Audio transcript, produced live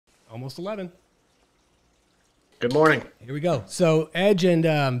Almost 11. Good morning. Here we go. So Edge and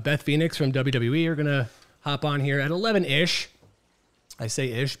Beth Phoenix from WWE are going to hop on here at 11-ish. I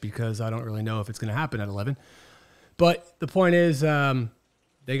say ish because I don't really know if it's going to happen at 11. But the point is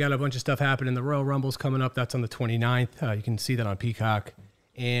they got a bunch of stuff happening. The Royal Rumble's coming up. That's on the 29th. You can see that on Peacock.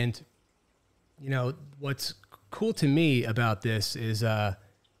 And, you know, what's cool to me about this is,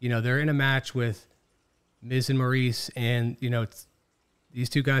 you know, they're in a match with Miz and Maurice. And, you know, these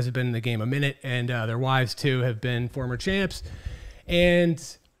two guys have been in the game a minute. And their wives, too, have been former champs. And,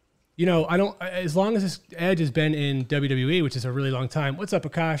 you know, as long as this Edge has been in WWE, which is a really long time. What's up,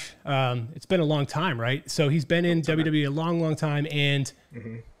 Akash? It's been a long time, right? So he's been in WWE a long, long time. And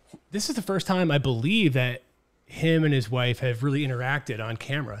this is the first time I believe that him and his wife have really interacted on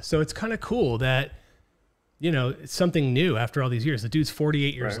camera. So it's kind of cool that, you know, it's something new after all these years. The dude's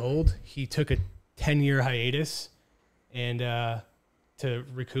 48 years old. He took a 10-year hiatus and to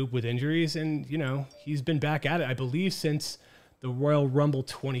recoup with injuries. And, you know, he's been back at it, I believe, since the Royal Rumble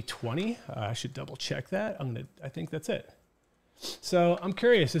 2020. I should double check that. I think that's it. So I'm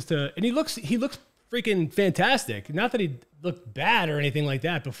curious as to, and he looks freaking fantastic. Not that he looked bad or anything like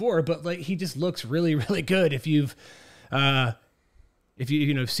that before, but like he just looks really, really good. If you've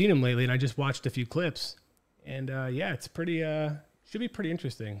seen him lately, and I just watched a few clips, and yeah, it's pretty should be pretty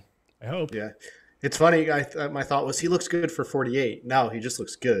interesting. I hope. Yeah, it's funny. My thought was he looks good for 48. No, he just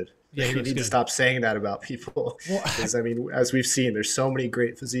looks good. Yeah, you need to stop saying that about people. Because, I mean, as we've seen, there's so many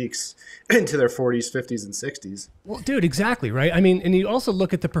great physiques into their 40s, 50s, and 60s. Well, dude, exactly, right? I mean, and you also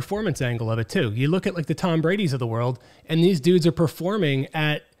look at the performance angle of it, too. You look at, like, the Tom Brady's of the world, and these dudes are performing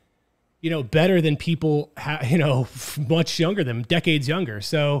at, you know, better than people, you know, much younger than them, decades younger.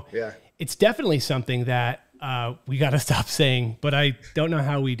 So yeah, it's definitely something that we got to stop saying, but I don't know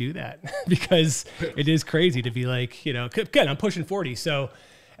how we do that because it is crazy to be like, you know, again, I'm pushing 40, so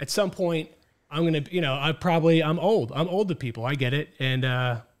at some point, I'm going to, you know, I'm old. I'm old to people. I get it. And,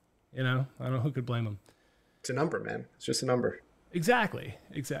 you know, I don't know who could blame them. It's a number, man. It's just a number. Exactly.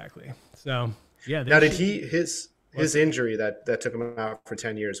 So, yeah. Now, did his injury that took him out for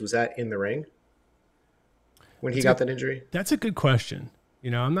 10 years, was that in the ring when he got that injury? That's a good question. You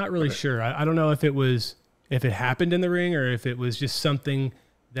know, I'm not really sure. I don't know if it happened in the ring or if it was just something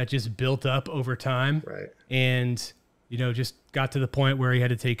that just built up over time. Right. And, you know, just got to the point where he had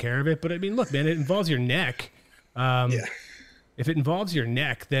to take care of it. But I mean, look, man, it involves your neck. Yeah. If it involves your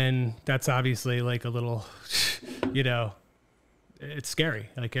neck, then that's obviously like a little, you know, it's scary.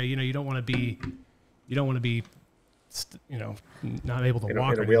 Like, you know, you don't want to be, you know, not able to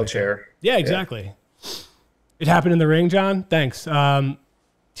walk in a wheelchair. Like yeah, exactly. Yeah. It happened in the ring, John. Thanks. Do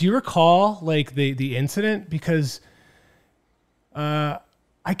you recall like the incident? Because,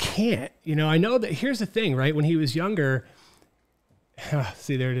 I can't, you know, I know that here's the thing, right? When he was younger,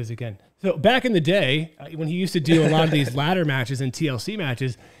 see, there it is again. So back in the day, when he used to do a lot of these ladder matches and TLC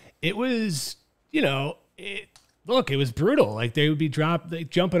matches, it was, you know, it was brutal. Like they would be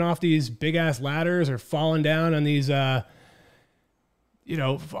jumping off these big ass ladders or falling down on these, you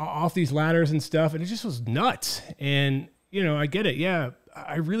know, off these ladders and stuff. And it just was nuts. And, you know, I get it. Yeah.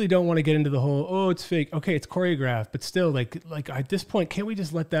 I really don't want to get into the whole, oh, it's fake. Okay, it's choreographed, but still, like at this point, can't we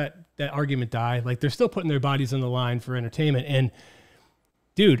just let that argument die? Like they're still putting their bodies on the line for entertainment. And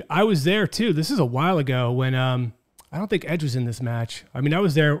dude, I was there too. This is a while ago when I don't think Edge was in this match. I mean, I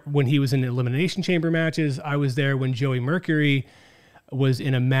was there when he was in Elimination Chamber matches. I was there when Joey Mercury was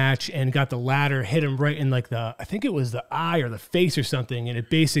in a match and got the ladder, hit him right in like I think it was the eye or the face or something, and it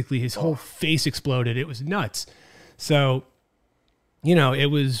basically his whole face exploded. It was nuts. So, you know, it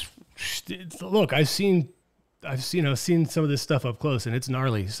was, look, I've seen some of this stuff up close and it's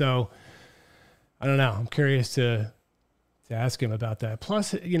gnarly. So I don't know. I'm curious to ask him about that.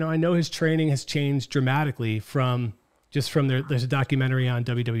 Plus, you know, I know his training has changed dramatically from there's a documentary on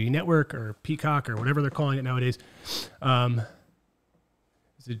WWE Network or Peacock or whatever they're calling it nowadays. It's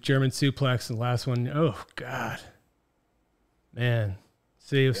a German suplex. And the last one, oh God, man.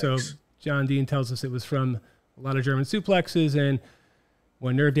 See, yikes. So John Dean tells us it was from a lot of German suplexes and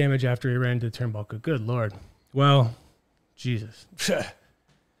when nerve damage after he ran into the turnbuckle. Good Lord. Well, Jesus.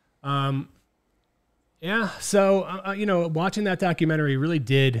 Yeah. So, you know, watching that documentary really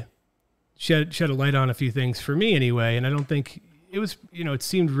did shed a light on a few things for me anyway. And I don't think it was, you know, it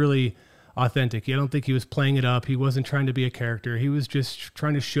seemed really authentic. I don't think he was playing it up. He wasn't trying to be a character. He was just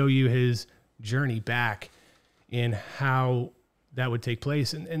trying to show you his journey back in how that would take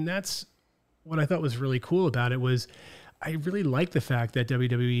place. And that's what I thought was really cool about it was I really like the fact that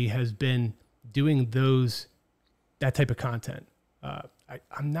WWE has been doing that type of content.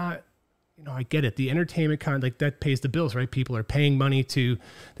 I'm not I get it. The entertainment like that pays the bills, right? People are paying money to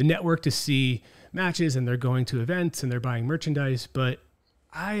the network to see matches, and they're going to events and they're buying merchandise. But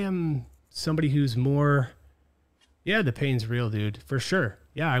I am somebody who's more, the pain's real, dude, for sure.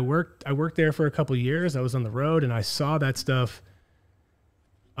 Yeah, I worked there for a couple of years. I was on the road and I saw that stuff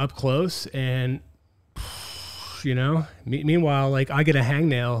up close, and meanwhile, like, I get a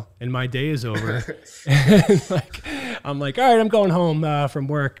hangnail and my day is over. And like, I'm like, all right, I'm going home from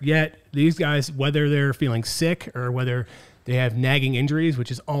work. Yet these guys, whether they're feeling sick or whether they have nagging injuries,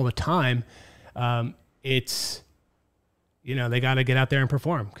 which is all the time, it's, they got to get out there and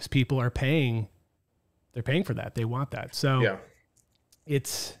perform because people are paying. They're paying for that. They want that. So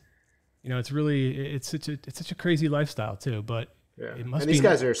it's, it's really, it's such a crazy lifestyle too, but it must be. These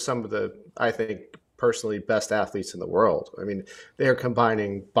guys are some of the, I think, personally best athletes in the world. I mean, they are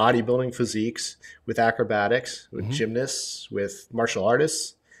combining bodybuilding physiques with acrobatics, with gymnasts, with martial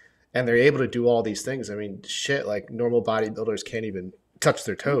artists, and they're able to do all these things. I mean, shit, like normal bodybuilders can't even touch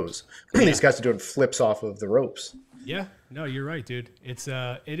their toes. These guys are doing flips off of the ropes. Yeah, no, you're right, dude. It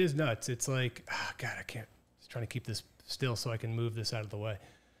is nuts. It's like, God, I can't. I'm trying to keep this still so I can move this out of the way.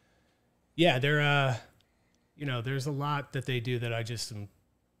 Yeah, they're, there's a lot that they do that I just am.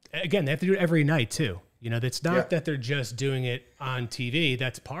 Again, they have to do it every night too. It's not that they're just doing it on TV.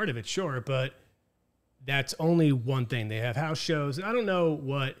 That's part of it, sure, but that's only one thing. They have house shows. I don't know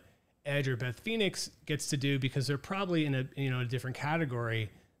what Edge or Beth Phoenix gets to do because they're probably in a different category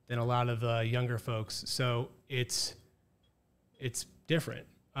than a lot of younger folks. So it's different.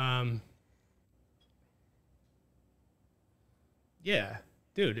 Yeah,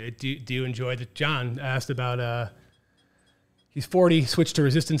 dude. Do you enjoy the? John asked about. He's 40, switched to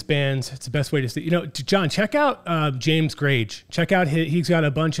resistance bands. It's the best way to see. John, check out James Grage. Check out he's got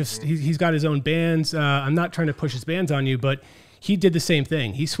a bunch of. He's got his own bands. I'm not trying to push his bands on you, but he did the same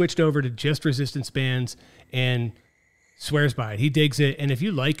thing. He switched over to just resistance bands and swears by it. He digs it, and if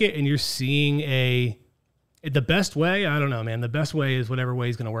you like it and you're seeing the best way, I don't know, man. The best way is whatever way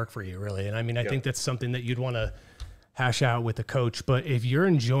is going to work for you, really. And I mean, I think that's something that you'd want to hash out with a coach. But if you're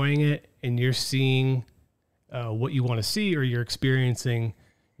enjoying it and you're seeing what you want to see, or you're experiencing,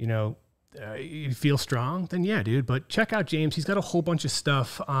 you feel strong, then yeah, dude. But check out James. He's got a whole bunch of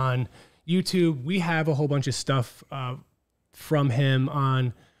stuff on YouTube. We have a whole bunch of stuff from him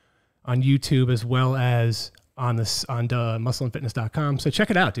on YouTube, as well as on muscleandfitness.com. So check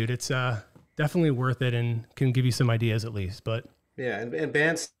it out, dude. It's definitely worth it and can give you some ideas at least. But yeah, and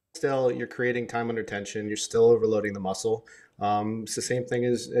bands, still, you're creating time under tension. You're still overloading the muscle. It's the same thing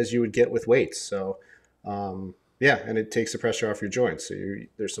as you would get with weights. So and it takes the pressure off your joints. So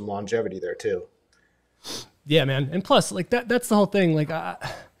there's some longevity there too. Yeah, man. And plus, like that's the whole thing. Like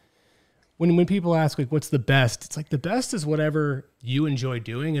when people ask, like, what's the best? It's like the best is whatever you enjoy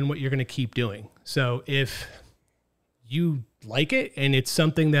doing and what you're going to keep doing. So if you like it and it's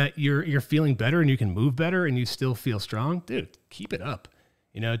something that you're feeling better and you can move better and you still feel strong, dude, keep it up.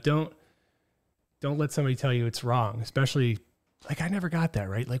 Don't let somebody tell you it's wrong, especially. Like, I never got that,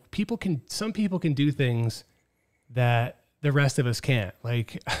 right? Like, some people can do things that the rest of us can't.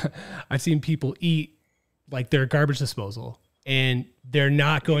 Like, I've seen people eat like their garbage disposal and they're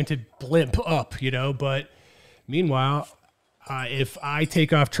not going to blimp up, but meanwhile, if I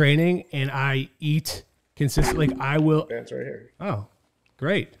take off training and I eat consistently, like I will. Bands right here. Oh,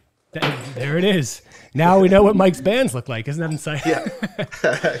 great. There it is. Now we know what Mike's bands look like. Isn't that insane? Yeah.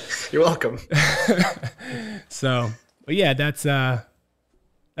 You're welcome. So, but yeah, that's my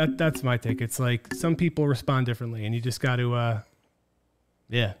take. It's like some people respond differently, and you just got to,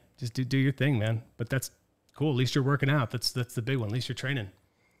 just do your thing, man. But that's cool. At least you're working out. That's the big one. At least you're training.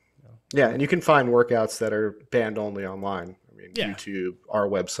 Yeah, and you can find workouts that are band only online. I mean, YouTube, our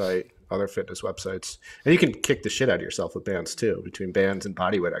website, other fitness websites, and you can kick the shit out of yourself with bands too, between bands and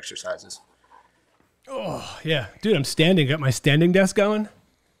bodyweight exercises. Oh yeah, dude, I'm standing. Got my standing desk going.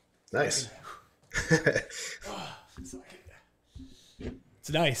 Nice. It's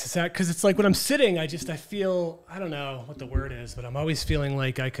nice. It's because it's like when I'm sitting, I feel, I don't know what the word is, but I'm always feeling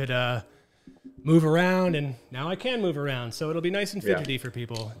like I could move around, and now I can move around. So it'll be nice and fidgety for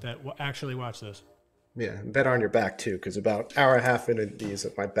people that actually watch this. Yeah, better on your back too, because about hour and a half into these,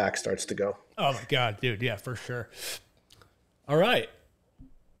 my back starts to go. Oh my God, dude. Yeah, for sure. All right,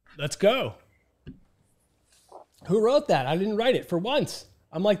 let's go. Who wrote that? I didn't write it for once.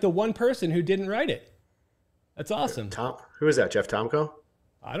 I'm like the one person who didn't write it. That's awesome. Who is that? Jeff Tomko?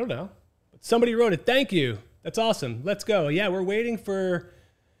 I don't know. But somebody wrote it. Thank you. That's awesome. Let's go. Yeah, we're waiting for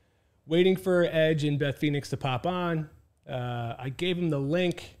Edge and Beth Phoenix to pop on. I gave him the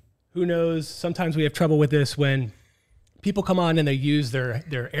link. Who knows? Sometimes we have trouble with this when people come on and they use their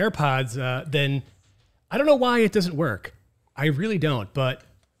AirPods, then I don't know why it doesn't work. I really don't. But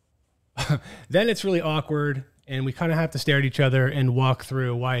then it's really awkward, and we kind of have to stare at each other and walk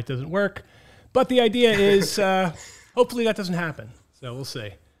through why it doesn't work. But the idea is hopefully that doesn't happen. So we'll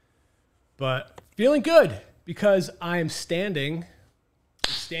see. But feeling good because I am standing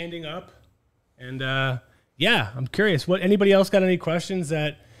up. And yeah, I'm curious. What anybody else got any questions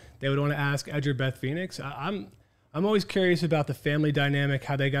that they would want to ask Edge or Beth Phoenix? I'm always curious about the family dynamic,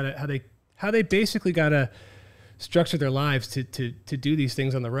 how they basically got to structure their lives to do these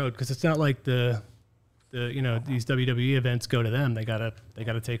things on the road, because it's not like the these WWE events go to them. They gotta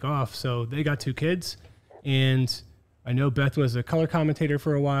take off. So they got 2 kids, and I know Beth was a color commentator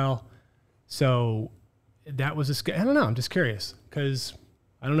for a while. So that was I don't know. I'm just curious because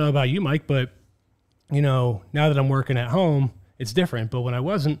I don't know about you, Mike, but now that I'm working at home, it's different. But when I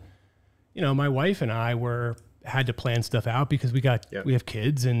wasn't, my wife and I had to plan stuff out because we have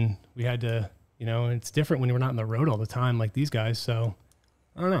kids, and we had to, and it's different when we're not on the road all the time like these guys. So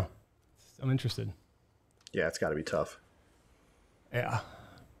I don't know. I'm interested. Yeah, it's got to be tough. Yeah.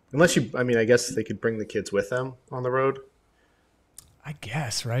 Unless I guess they could bring the kids with them on the road. I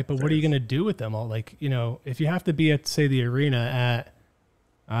guess, right? But what are you going to do with them all? Like, if you have to be at, say, the arena at,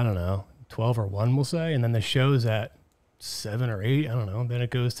 I don't know, 12 or 1, we'll say, and then the show's at 7 or 8, I don't know, then it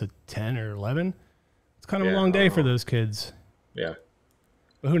goes to 10 or 11. It's kind of a long day for those kids. Yeah.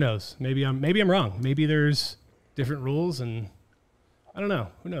 But who knows? Maybe I'm wrong. Maybe there's different rules, and I don't know.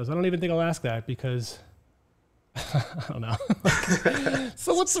 Who knows? I don't even think I'll ask that because I don't know.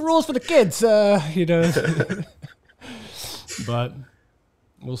 So what's the rules for the kids? But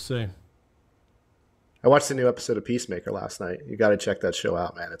we'll see. I watched the new episode of Peacemaker last night. You got to check that show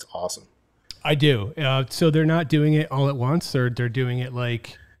out, man. It's awesome. I do. So they're not doing it all at once, or they're doing it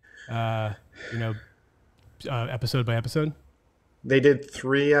like, episode by episode? They did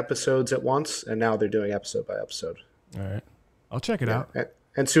 3 episodes at once, and now they're doing episode by episode. All right. I'll check it out.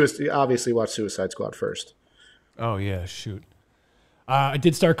 And obviously watch Suicide Squad first. Oh, yeah, shoot. I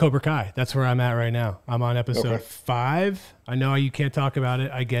did start Cobra Kai. That's where I'm at right now. I'm on episode 5. I know you can't talk about it.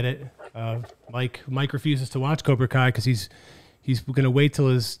 I get it. Mike refuses to watch Cobra Kai because he's going to wait till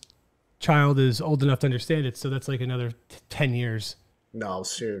his child is old enough to understand it. So that's like another 10 years. No,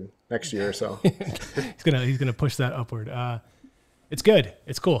 soon. Next year or so. he's gonna push that upward. It's good.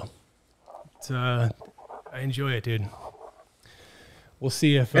 It's cool. I enjoy it, dude. We'll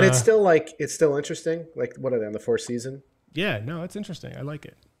see if. And it's still interesting. Like, what are they on the 4th season? Yeah, no, it's interesting. I like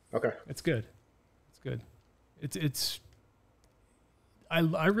it. Okay. It's good. It's good.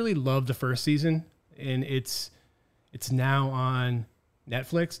 I really love the 1st season, and it's now on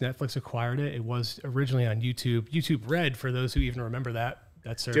Netflix. Netflix acquired it. It was originally on YouTube. YouTube Red, for those who even remember that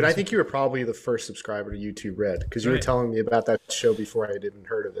service. Dude, I think you were probably the first subscriber to YouTube Red because you were telling me about that show before I had even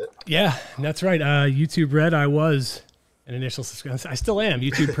heard of it. Yeah, that's right. YouTube Red, I was an initial subscriber. I still am.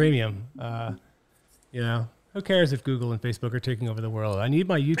 YouTube Premium. Who cares if Google and Facebook are taking over the world? I need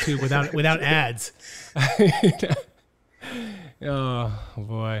my YouTube without ads. Oh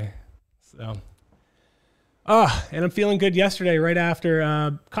boy. So. And I'm feeling good yesterday right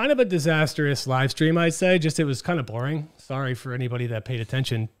after kind of a disastrous live stream, I'd say. Just it was kind of boring. Sorry for anybody that paid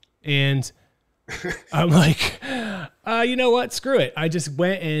attention. And I'm like, you know what? Screw it. I just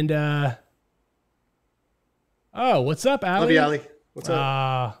went and what's up, Allie? Love you, Allie. What's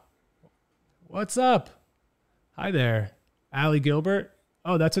up? What's up? Hi there. Allie Gilbert.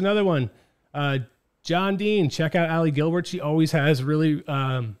 Oh, that's another one. John Dean. Check out Allie Gilbert. She always has really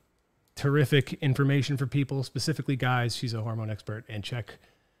terrific information for people, specifically guys. She's a hormone expert, and check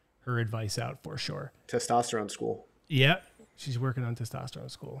her advice out for sure. Testosterone School. Yeah, she's working on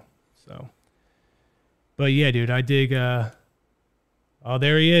Testosterone School. So, but yeah, dude, I dig. Oh,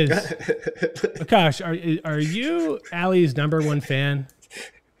 there he is. Gosh, are you Allie's #1 fan?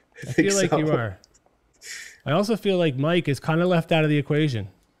 I feel like you are. I also feel like Mike is kind of left out of the equation. I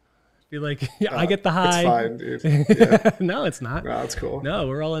feel like I get the high. It's fine, dude. Yeah. No, it's not. No, it's cool. No,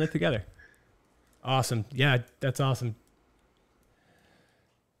 we're all in it together. Awesome. Yeah, that's awesome.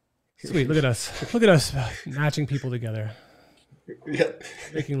 Sweet. Look at us. Look at us matching people together. Yep.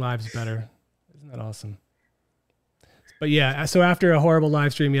 Making lives better. Isn't that awesome? But yeah, so after a horrible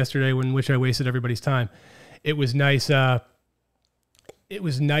live stream yesterday in which I wasted everybody's time, it was nice. I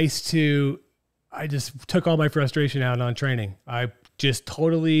just took all my frustration out on training. I just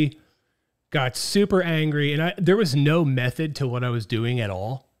totally got super angry, and there was no method to what I was doing at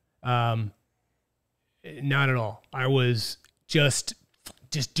all. Not at all. I was just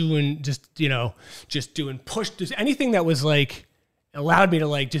doing push, just anything that was like allowed me to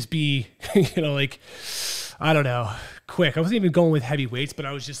like just be, like, I don't know, quick. I wasn't even going with heavy weights, but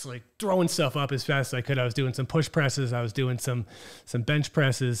I was just like throwing stuff up as fast as I could. I was doing some push presses. I was doing some bench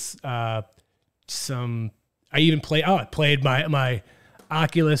presses. I even played my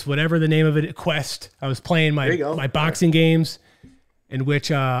Oculus, whatever the name of it, Quest. I was playing my boxing games in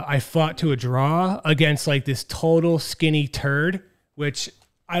which I fought to a draw against like this total skinny turd, which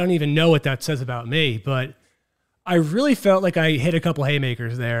I don't even know what that says about me, but I really felt like I hit a couple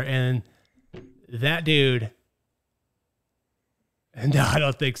haymakers there, and that dude, no, I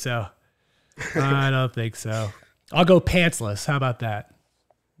don't think so. I don't think so. I'll go pantsless. How about that?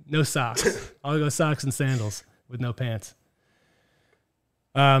 No socks. I'll go socks and sandals with no pants.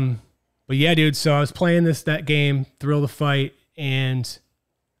 But yeah, dude, so I was playing that game, Thrill the Fight, and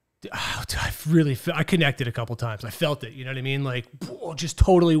I connected a couple times. I felt it, you know what I mean? Like, just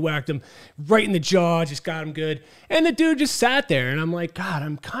totally whacked him right in the jaw, just got him good. And the dude just sat there, and I'm like, God,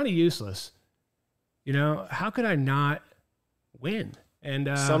 I'm kind of useless. You know, how could I not win? And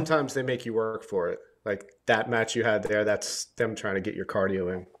sometimes they make you work for it. Like that match you had there, that's them trying to get your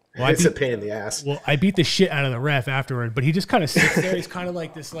cardio in. Well, it's a pain in the ass. Well, I beat the shit out of the ref afterward, but he just kind of sits there. He's kind of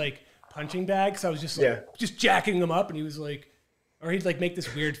like this like punching bag. So I was just like, just jacking him up, and he was like, or he'd like make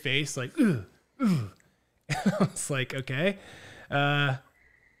this weird face, like, ooh, ooh. I was like, okay. But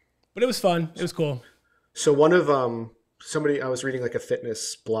it was fun. It was cool. So one of I was reading like a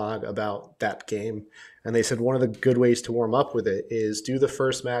fitness blog about that game, and they said one of the good ways to warm up with it is do the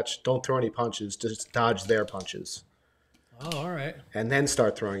first match, don't throw any punches, just dodge their punches. Oh, all right. And then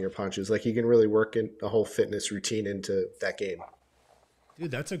start throwing your punches. Like you can really work in a whole fitness routine into that game. Dude,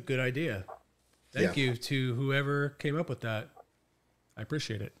 that's a good idea. Thank you to whoever came up with that. I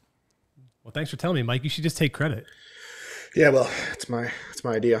appreciate it. Well, thanks for telling me, Mike. You should just take credit. Yeah, well, it's my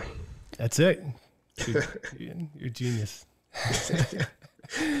idea. That's it. You're genius.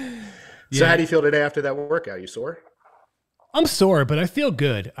 So how do you feel today after that workout? You sore? I'm sore, but I feel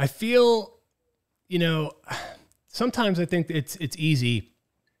good. I feel, you know, sometimes I think it's easy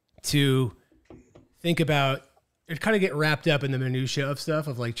to think about or kind of get wrapped up in the minutia of stuff,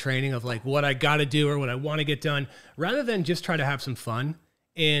 of like training, of like what I got to do or what I want to get done, rather than just try to have some fun.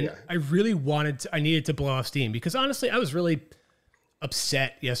 And I really I needed to blow off steam, because honestly, I was really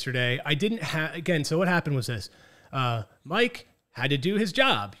upset yesterday. I didn't have, again, so what happened was this, Mike had to do his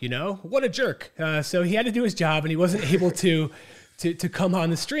job, you know, what a jerk. So he had to do his job, and he wasn't able to come on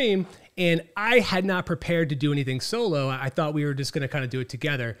the stream. And I had not prepared to do anything solo. I thought we were just going to kind of do it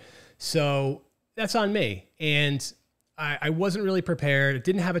together. So that's on me. And I wasn't really prepared. I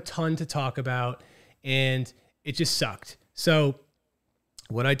didn't have a ton to talk about, and it just sucked. So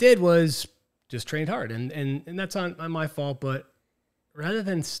what I did was just trained hard, and that's on my fault. But rather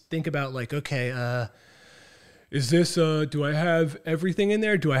than think about like, okay, is this, do I have everything in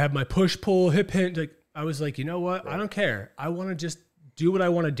there? Do I have my push, pull, hip hint? Like, I was like, you know what? I don't care. I want to just do what I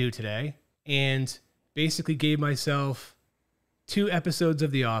want to do today. And basically gave myself 2 episodes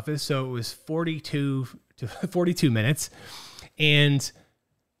of The Office. So it was 42 minutes, and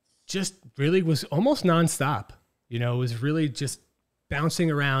just really was almost nonstop. You know, it was really just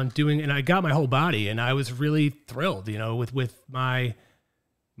bouncing around doing, and I got my whole body, and I was really thrilled, you know, with my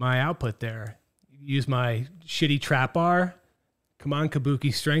output there. Use my shitty trap bar. Come on,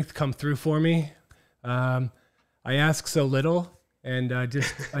 Kabuki Strength, come through for me. I ask so little, and I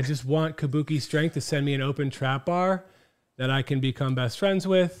just want Kabuki Strength to send me an open trap bar that I can become best friends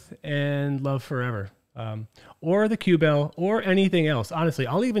with and love forever. Or the Q-Bell, or anything else. Honestly,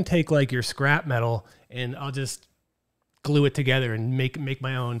 I'll even take like your scrap metal, and I'll just glue it together and make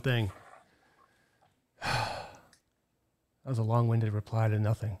my own thing. That was a long-winded reply to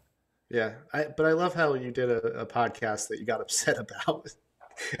nothing. Yeah, but I love how you did a podcast that you got upset about,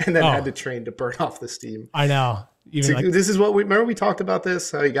 and then had to train to burn off the steam. I know. This is what remember we talked about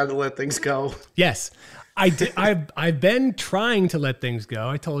this, how you got to let things go. Yes, I did. I've been trying to let things go.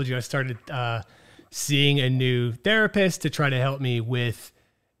 I told you I started seeing a new therapist to try to help me with,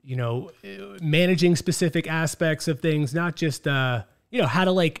 you know, managing specific aspects of things, not just you know, how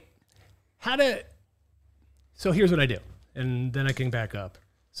to. So here's what I do, and then I can back up.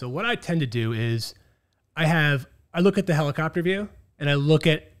 So what I tend to do is I look at the helicopter view, and I look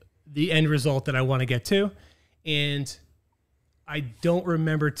at the end result that I want to get to, and I don't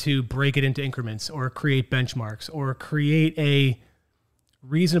remember to break it into increments or create benchmarks or create a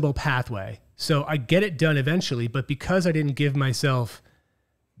reasonable pathway. So I get it done eventually, but because I didn't give myself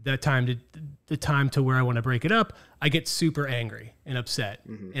the time to where I want to break it up, I get super angry and upset.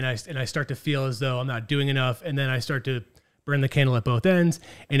 Mm-hmm. And I start to feel as though I'm not doing enough, and then I start to burn the candle at both ends,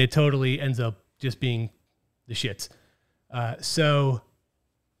 and it totally ends up just being the shits. So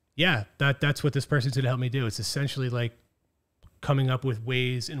yeah, that's what this person's going to help me do. It's essentially like coming up with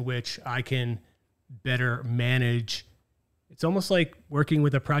ways in which I can better manage. It's almost like working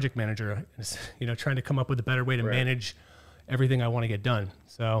with a project manager, you know, trying to come up with a better way to manage everything I want to get done.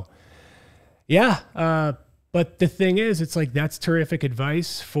 So yeah. But the thing is, it's like, that's terrific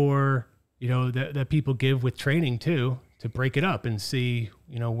advice for, you know, that people give with training too, to break it up and see,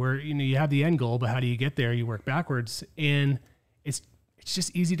 you know, where, you know, you have the end goal, but how do you get there? You work backwards, and it's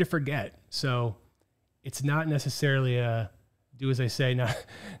just easy to forget. So it's not necessarily a do as I say, not,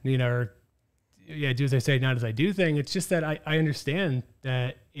 you know, or, yeah, do as I say, not as I do thing. It's just that I understand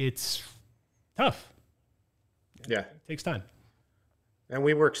that it's tough. Yeah. It takes time. And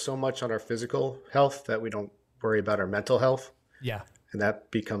we work so much on our physical health that we don't worry about our mental health. Yeah. And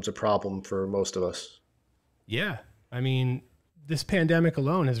that becomes a problem for most of us. Yeah. I mean, this pandemic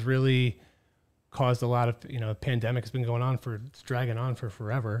alone has really caused a lot of, you know, pandemic has been going on it's dragging on for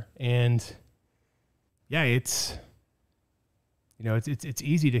forever. And yeah, it's, you know, it's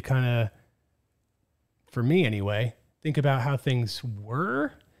easy to kind of, for me anyway, think about how things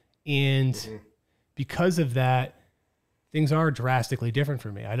were. And because of that, things are drastically different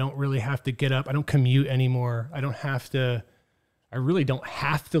for me. I don't really have to get up. I don't commute anymore. I really don't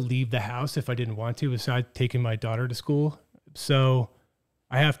have to leave the house if I didn't want to, besides taking my daughter to school. So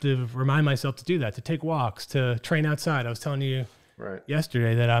I have to remind myself to do that, to take walks, to train outside. I was telling you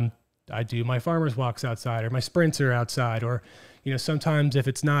yesterday that I do my farmer's walks outside, or my sprints are outside, or, you know, sometimes if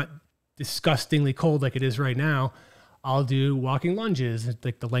it's not disgustingly cold like it is right now, I'll do walking lunges,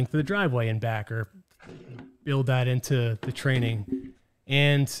 like the length of the driveway and back, or build that into the training.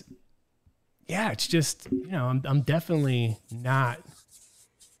 And yeah, it's just, you know, I'm definitely not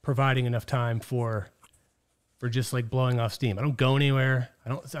providing enough time for just like blowing off steam. I don't go anywhere. I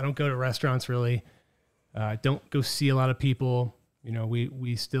don't go to restaurants really. I don't go see a lot of people. You know,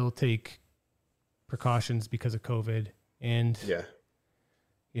 we still take precautions because of COVID. And yeah,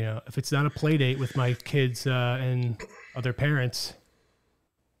 you know, if it's not a play date with my kids and other parents,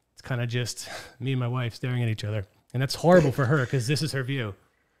 it's kind of just me and my wife staring at each other. And that's horrible for her because this is her view.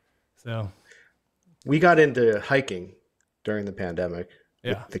 So we got into hiking during the pandemic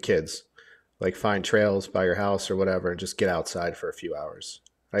with the kids, like find trails by your house or whatever and just get outside for a few hours.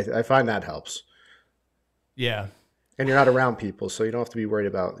 I find that helps. Yeah. And you're not around people, so you don't have to be worried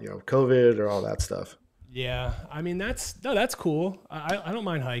about, you know, COVID or all that stuff. Yeah. I mean, that's cool. I don't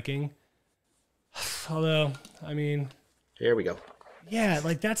mind hiking. Although, I mean, here we go. Yeah.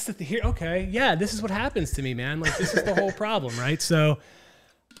 Like that's here. Okay. Yeah. This is what happens to me, man. Like this is the whole problem. Right. So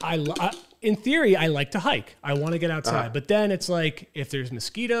in theory, I like to hike. I want to get outside, but then it's like, if there's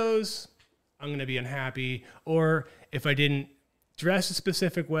mosquitoes, I'm going to be unhappy. Or if I didn't dress a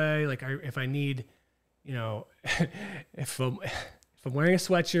specific way, like if I need, you know, if I'm wearing a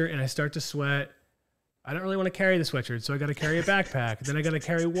sweatshirt and I start to sweat, I don't really want to carry the sweatshirt. So I got to carry a backpack. Then I got to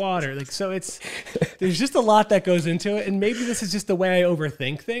carry water. Like, so there's just a lot that goes into it. And maybe this is just the way I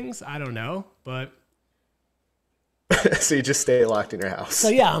overthink things. I don't know, but. So you just stay locked in your house. So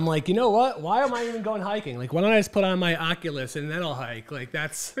yeah, I'm like, you know what? Why am I even going hiking? Like, why don't I just put on my Oculus and then I'll hike? Like yeah,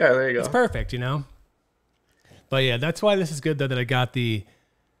 there you go. It's perfect, you know? But yeah, that's why this is good though, that I got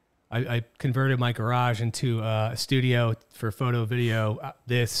I converted my garage into a studio for photo, video.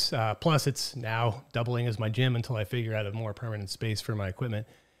 Plus it's now doubling as my gym until I figure out a more permanent space for my equipment.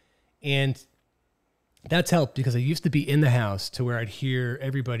 And that's helped because I used to be in the house to where I'd hear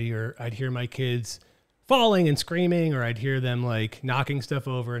everybody, or I'd hear my kids falling and screaming, or I'd hear them like knocking stuff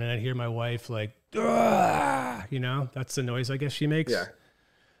over, and then I'd hear my wife like, "Ugh!" You know, that's the noise I guess she makes. Yeah.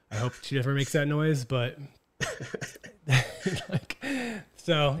 I hope she never makes that noise, but like,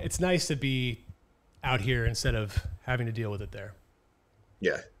 so it's nice to be out here instead of having to deal with it there.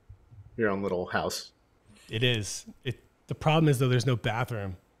 Yeah. Your own little house. It is. The problem is though, there's no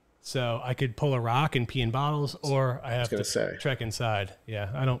bathroom. So I could pull a rock and pee in bottles, or I have to trek inside.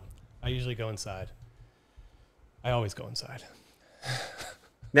 Yeah. I usually go inside. I always go inside.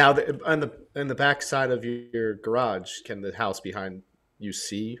 Now, on the back side of your garage, can the house behind you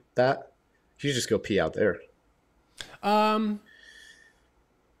see that? You just go pee out there. No,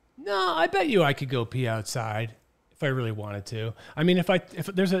 I bet you I could go pee outside if I really wanted to. I mean, if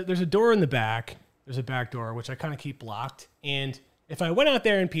there's a door in the back, there's a back door which I kind of keep locked, and if I went out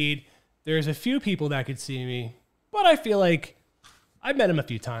there and peed, there's a few people that could see me, but I feel like I've met them a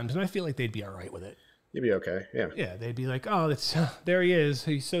few times, and I feel like they'd be all right with it. You'd be okay, yeah. Yeah, they'd be like, "Oh, there he is.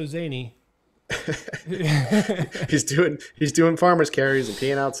 He's so zany." he's doing farmer's carries and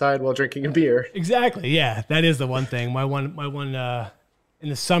peeing outside while drinking a beer. Exactly. Yeah, that is the one thing. My one in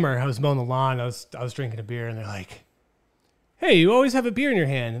the summer, I was mowing the lawn. I was drinking a beer, and they're like, hey, you always have a beer in your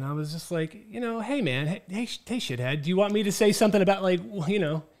hand. And I was just like, hey man, hey shithead, do you want me to say something about like, well,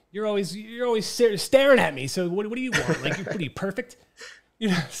 you're always staring at me. So what do you want? Like, what are you, perfect?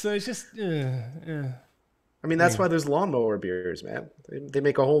 So it's just, I mean, that's why there's lawnmower beers, man. They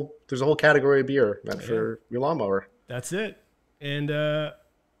make there's a whole category of beer meant for your lawnmower. That's it. And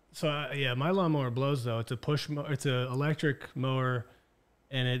yeah, my lawnmower blows though. It's it's a electric mower,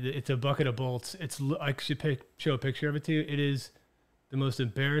 and it's a bucket of bolts. I should show a picture of it to you. It is the most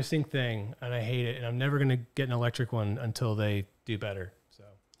embarrassing thing, and I hate it. And I'm never gonna get an electric one until they do better. So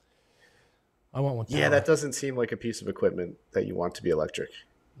I want one. Yeah, that doesn't seem like a piece of equipment that you want to be electric.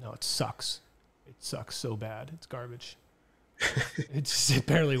 No, it sucks. It sucks so bad. It's garbage. It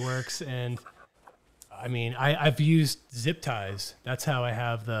barely works. And I mean, I've used zip ties. That's how I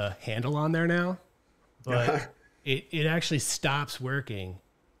have the handle on there now. But it actually stops working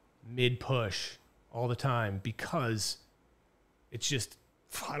mid push all the time because it's just,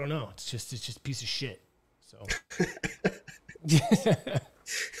 I don't know. It's just a piece of shit. So.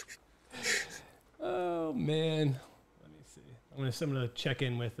 Oh man. Let me see. I'm gonna check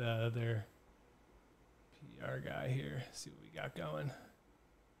in with their PR guy here. See what we got going.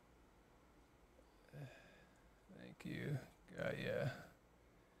 Thank you. Yeah.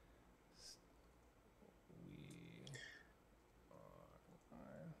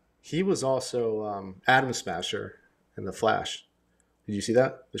 He was also Atom Smasher in The Flash. Did you see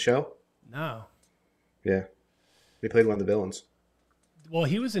that? The show? No. Yeah. He played one of the villains. Well,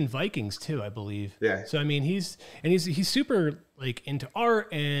 he was in Vikings too, I believe. Yeah. So I mean, he's super like into art,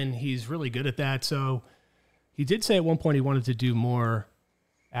 and he's really good at that. So he did say at one point he wanted to do more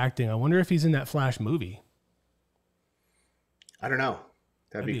acting. I wonder if he's in that Flash movie. I don't know.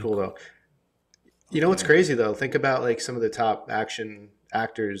 That'd be cool though. You know what's crazy though? Think about like some of the top action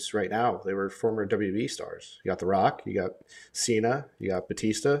actors right now. They were former WWE stars. You got The Rock, you got Cena, you got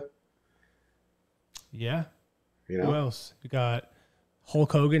Batista. Yeah. You know? Who else? We got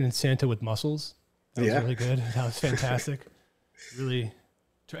Hulk Hogan and Santa with muscles. That was really good. That was fantastic. Really.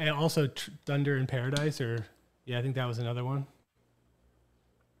 And also Thunder in Paradise, I think that was another one.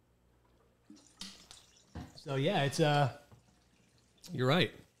 So yeah, it's you're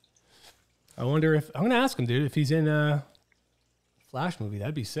right. I wonder if I'm gonna ask him, dude, if he's in a Flash movie.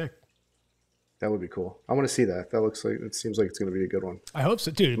 That'd be sick. That would be cool. I want to see that. It seems like it's gonna be a good one. I hope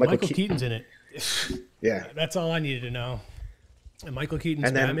so, dude. Michael Keaton's in it. Yeah, that's all I needed to know. And Michael Keaton's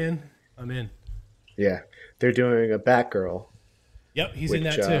Batman. I'm in. Yeah, they're doing a Batgirl. Yep, he's in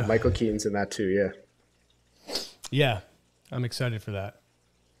that too. Michael Keaton's in that too. Yeah. Yeah, I'm excited for that.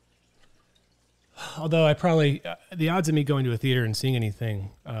 Although I probably the odds of me going to a theater and seeing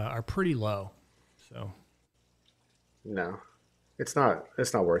anything are pretty low. So. No, it's not.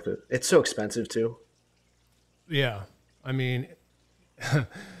 It's not worth it. It's so expensive too. Yeah, I mean.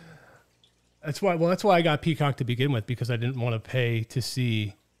 That's why I got Peacock to begin with, because I didn't want to pay to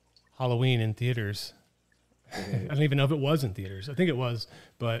see Halloween in theaters. I don't even know if it was in theaters. I think it was,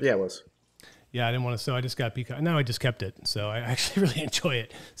 but yeah, it was. Yeah, I didn't want to. So I just got Peacock. Now I just kept it. So I actually really enjoy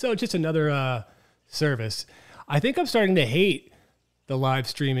it. So it's just another service. I think I'm starting to hate the live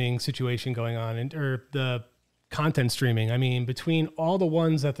streaming situation going on, or the content streaming. I mean, between all the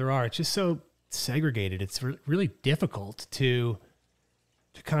ones that there are, it's just so segregated. It's really difficult to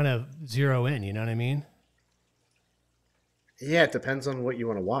kind of zero in, you know what I mean? Yeah, it depends on what you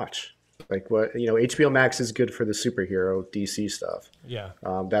want to watch. Like HBO Max is good for the superhero DC stuff. Yeah.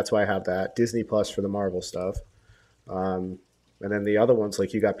 That's why I have that. Disney Plus for the Marvel stuff. And then the other ones,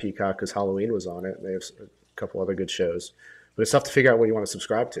 like you got Peacock because Halloween was on it. And they have a couple other good shows. But it's tough to figure out what you want to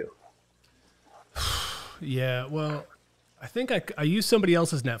subscribe to. Yeah, well, I think I use somebody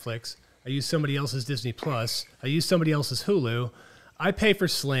else's Netflix. I use somebody else's Disney Plus. I use somebody else's Hulu. I pay for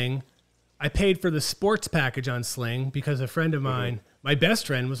Sling. I paid for the sports package on Sling because a friend of mine, my best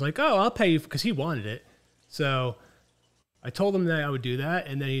friend, was like, "Oh, I'll pay you," because he wanted it. So I told him that I would do that,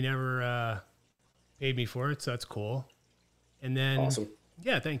 and then he never paid me for it. So that's cool. And then, awesome.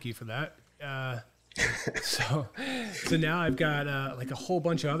 Yeah, thank you for that. So now I've got like a whole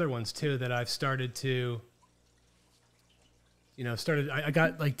bunch of other ones too that I've started to. I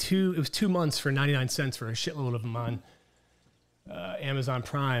got like it was 2 months for 99 cents for a shitload of them on Amazon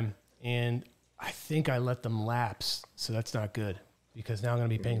Prime, and I think I let them lapse, so that's not good because now I'm going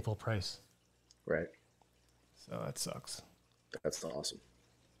to be paying full price. Right. So that sucks. That's awesome.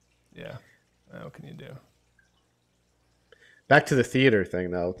 Yeah. What can you do? Back to the theater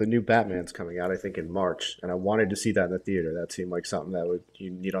thing, though. The new Batman's coming out, I think, in March, and I wanted to see that in the theater. That seemed like something that you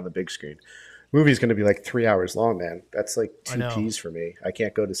need on the big screen. Movie's going to be like 3 hours long, man. That's like two P's for me. I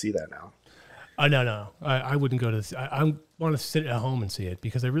can't go to see that now. No. I wouldn't go to this. I want to sit at home and see it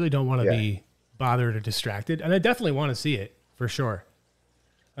because I really don't want to be bothered or distracted. And I definitely want to see it for sure.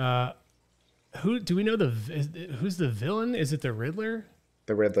 Who do we know who's the villain? Is it the Riddler?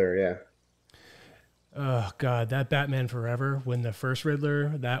 The Riddler, yeah. Oh God, that Batman Forever, when the first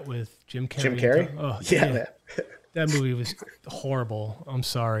Riddler, that with Jim Carrey. Jim Carrey? Oh Yeah. that movie was horrible. I'm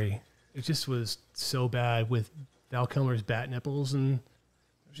sorry. It just was so bad with Val Kilmer's bat nipples, and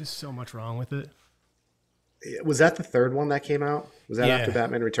there's just so much wrong with it. Was that the third one that came out? Was that after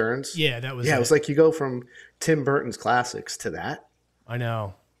Batman Returns? Yeah, that was. Yeah, it was like you go from Tim Burton's classics to that. I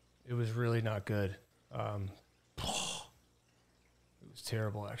know. It was really not good. It was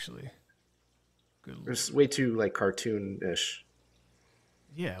terrible, actually. Good. It was way too like cartoon-ish.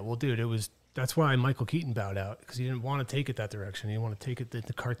 Yeah, well, dude, it was. That's why Michael Keaton bowed out because he didn't want to take it that direction. He didn't want to take it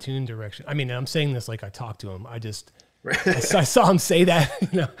the cartoon direction. I mean, I'm saying this like I talked to him. I saw him say that.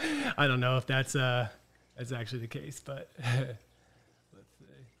 I don't know if that's actually the case, but let's see.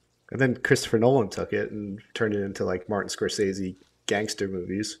 And then Christopher Nolan took it and turned it into like Martin Scorsese gangster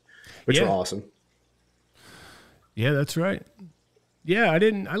movies, which were awesome. Yeah, that's right. Yeah, I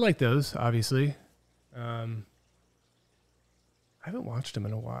like those, obviously. I haven't watched them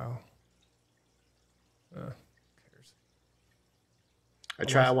in a while. Who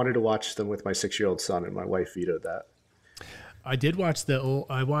cares? I wanted to watch them with my 6-year-old son, and my wife vetoed that. I did watch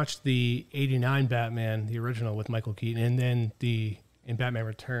I watched the 89 Batman, the original with Michael Keaton, and then in Batman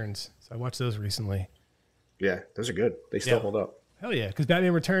Returns. So I watched those recently. Yeah, those are good. They still hold up. Hell yeah, because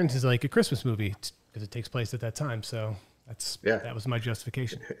Batman Returns is like a Christmas movie because it takes place at that time. So that was my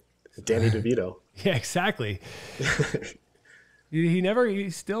justification. Danny DeVito. Yeah, exactly.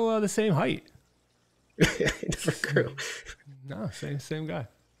 He's still the same height. Yeah, he never grew. No, same guy.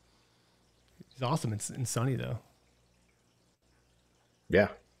 He's awesome and sunny though. Yeah,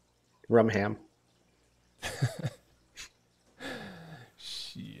 rum ham.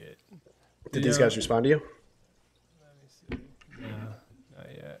 Shit. Did these guys respond to you? Let me see. No, not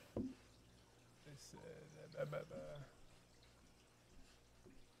yet. I said,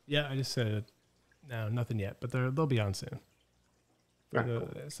 yeah, I just said no, nothing yet, but they'll be on soon. Cool.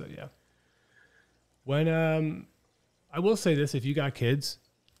 So yeah. When I will say this, if you got kids,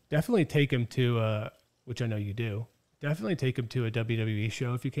 definitely take them to which I know you do. Definitely take them to a WWE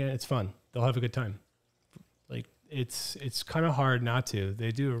show if you can. It's fun. They'll have a good time. Like it's kind of hard not to.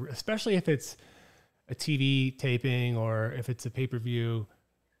 They do, especially if it's a TV taping or if it's a pay-per-view.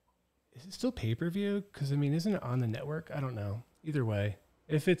 Is it still pay-per-view? Because I mean, isn't it on the network? I don't know. Either way,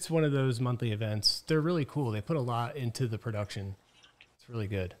 if it's one of those monthly events, they're really cool. They put a lot into the production. It's really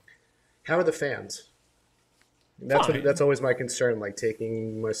good. How are the fans? That's always my concern. Like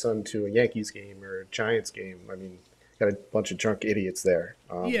taking my son to a Yankees game or a Giants game. I mean, got a bunch of drunk idiots there.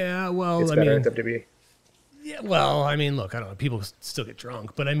 Yeah, well, it's better at WWE. Yeah, well, I mean, look, I don't know. People still get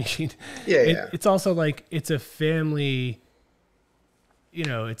drunk, but I mean, it's also like it's a family.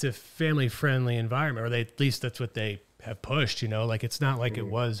 It's a family-friendly environment, or at least that's what they have pushed. Like it's not like it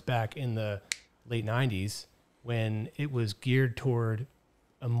was back in the late '90s when it was geared toward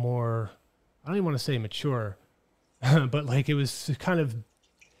a more, I don't even want to say mature, but like it was kind of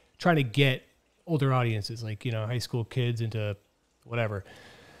trying to get older audiences, like, high school kids into whatever,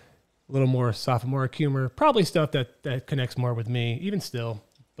 a little more sophomoric humor, probably stuff that connects more with me, even still.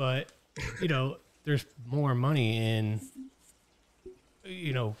 But, there's more money in,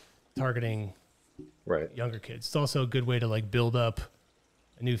 targeting younger kids. It's also a good way to like build up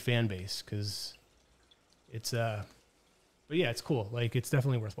a new fan base because it's, but yeah, it's cool. Like it's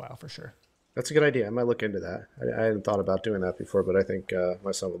definitely worthwhile for sure. That's a good idea. I might look into that. I hadn't thought about doing that before, but I think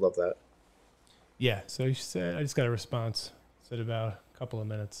my son would love that. Yeah. So you said, I just got a response. Said about a couple of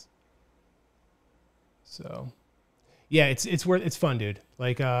minutes. So yeah, it's fun, dude.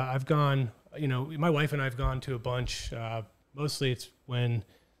 Like I've gone, my wife and I've gone to a bunch. Mostly it's when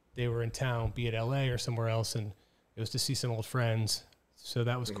they were in town, be it LA or somewhere else. And it was to see some old friends. So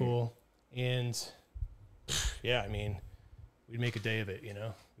that was cool. And yeah, I mean, we'd make a day of it,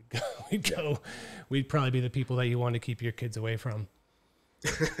 we'd probably be the people that you want to keep your kids away from.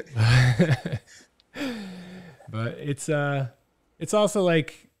 But it's also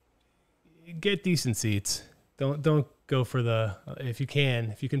like get decent seats. Don't go for if you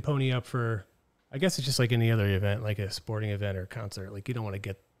can pony up for, I guess it's just like any other event, like a sporting event or concert. Like you don't want to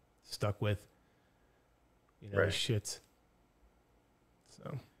get stuck with, shits.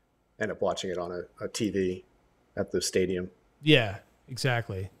 So end up watching it on a TV at the stadium. Yeah,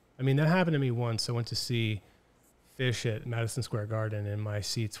 exactly. I mean, that happened to me once. I went to see Fish at Madison Square Garden, and my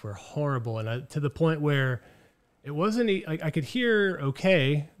seats were horrible, and to the point where it wasn't like I could hear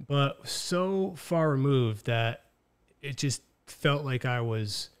okay, but so far removed that it just felt like I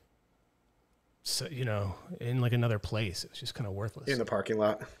was, so, you know, in like another place. It was just kind of worthless. In the parking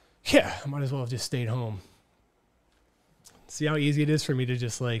lot. Yeah, I might as well have just stayed home. See how easy it is for me to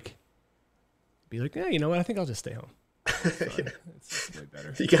just like be like, yeah, you know what? I think I'll just stay home. It's way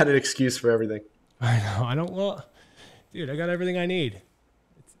better. You got an excuse for everything. I know. I don't. Well, dude, I got everything I need.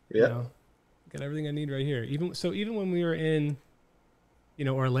 Yeah. You know, got everything I need right here. Even when we were in, you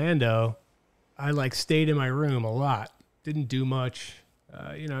know, Orlando, I like stayed in my room a lot. Didn't do much.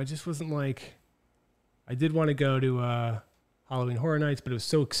 You know, it just wasn't like. I did want to go to Halloween Horror Nights, but it was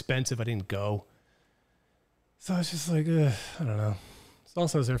so expensive I didn't go. So I was just like, I don't know.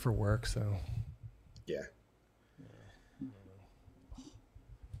 Also, I was there for work, so. Yeah.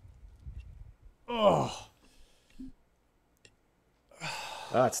 Oh.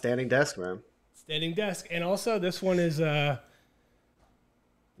 Ah, it's standing desk, man. Standing desk. And also this one is this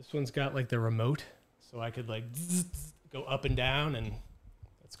one's got like the remote, so I could like go up and down, and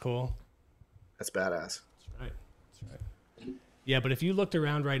that's cool. That's badass. That's right. Yeah, but if you looked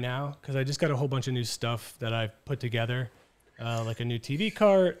around right now, because I just got a whole bunch of new stuff that I've put together, like a new TV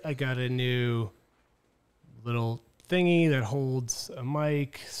cart, I got a new little thingy that holds a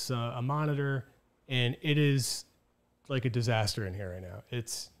mic, a monitor, and it is like a disaster in here right now.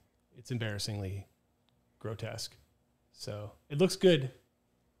 It's embarrassingly grotesque. So it looks good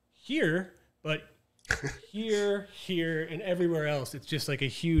here, but here, and everywhere else, it's just like a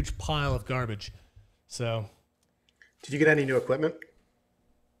huge pile of garbage. So, did you get any new equipment?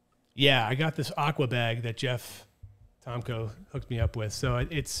 Yeah, I got this aqua bag that Jeff Tomko hooked me up with. So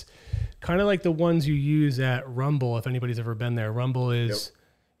it's kind of like the ones you use at Rumble, if anybody's ever been there. Rumble is,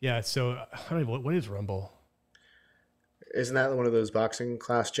 yeah. So I don't know, what is Rumble? Isn't that one of those boxing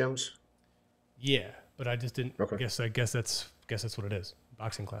class gyms? Yeah, but I just didn't. Okay. I guess that's what it is.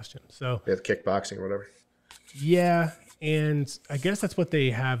 Boxing class gym. So yeah, kickboxing or whatever. Yeah, and I guess that's what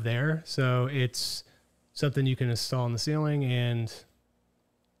they have there. So it's something you can install on the ceiling, and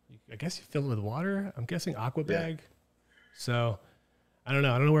I guess you fill it with water. I'm guessing aqua bag. Yeah. So I don't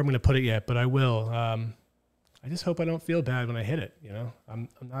know. I don't know where I'm going to put it yet, but I will. I just hope I don't feel bad when I hit it. You know, I'm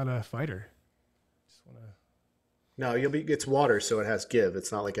not a fighter. Just want to. No, it's water, so it has give.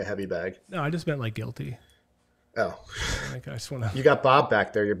 It's not like a heavy bag. No, I just meant like guilty. Oh, like I just want to. You got Bob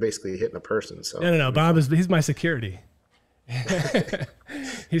back there. You're basically hitting a person. So no. Bob he's my security.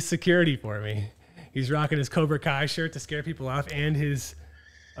 He's security for me. He's rocking his Cobra Kai shirt to scare people off, and his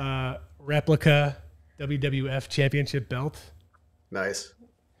replica WWF Championship belt. Nice.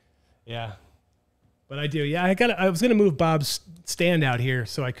 Yeah, but I do. Yeah, I was gonna move Bob's stand out here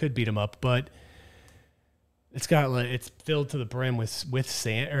so I could beat him up, but it's got like it's filled to the brim with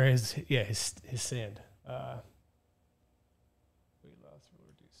sand or his sand.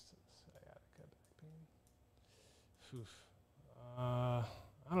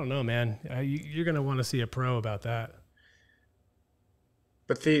 I don't know, man. You're going to want to see a pro about that.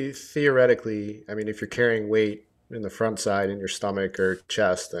 But theoretically, I mean, if you're carrying weight in the front side in your stomach or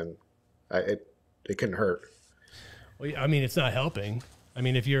chest, then it couldn't hurt. Well, I mean, it's not helping. I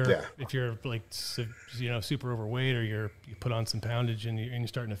mean, if you're like, you know, super overweight or you put on some poundage and you're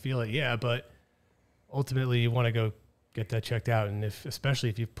starting to feel it, yeah. But ultimately, you want to go get that checked out, and especially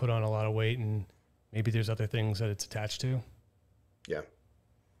if you've put on a lot of weight and maybe there's other things that it's attached to. Yeah.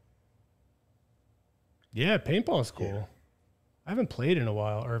 Yeah, paintball is cool. Yeah. I haven't played in a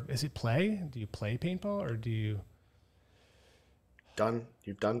while. Or is it play? Do you play paintball or do you?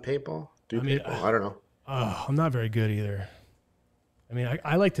 You've done paintball? Paintball? I don't know. I'm not very good either. I mean,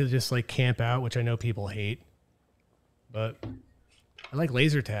 I like to just like camp out, which I know people hate, but I like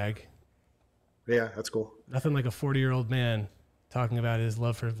laser tag. Yeah, that's cool. Nothing like a 40-year-old man talking about his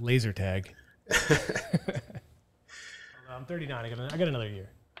love for laser tag. I'm 39. I got another year.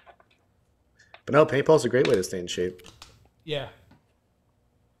 But no, paintball's a great way to stay in shape. Yeah.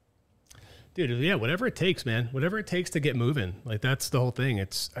 Dude, yeah, whatever it takes, man. Whatever it takes to get moving. Like, that's the whole thing.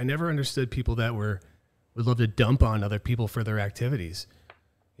 I never understood people that would love to dump on other people for their activities.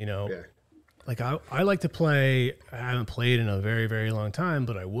 You know? Yeah. Like, I like to play, I haven't played in a very, very long time,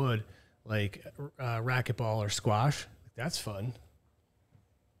 but I would. Like, racquetball or squash. That's fun.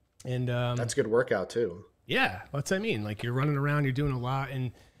 And that's a good workout, too. Yeah, that's what I mean. Like, you're running around, you're doing a lot,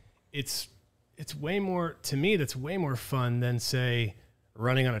 and it's way more, to me, that's way more fun than, say,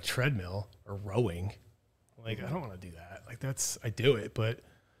 running on a treadmill or rowing. Like, I don't want to do that. Like, I do it, but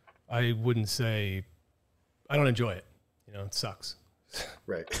I wouldn't say, I don't enjoy it. You know, it sucks.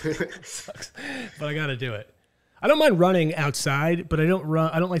 Right. It sucks. But I got to do it. I don't mind running outside, but I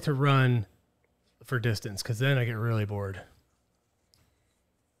don't like to run for distance because then I get really bored.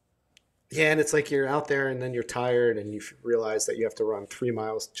 Yeah, and it's like you're out there and then you're tired and you realize that you have to run 3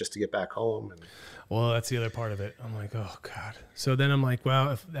 miles just to get back home. And Well, that's the other part of it. I'm like, oh God. So then I'm like,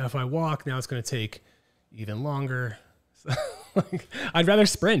 well, if I walk now, it's going to take even longer. So, like, I'd rather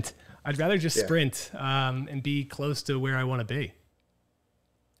sprint. I'd rather just yeah, sprint and be close to where I want to be.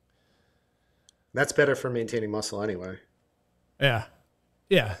 that's better for maintaining muscle anyway. Yeah.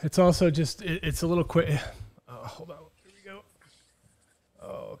 Yeah. It's also just, it's a little quick. Oh, hold on. Here we go.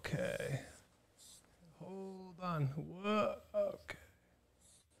 Okay. Hold on. Whoa. Okay.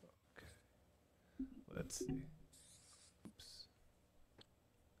 Let's see. Oops.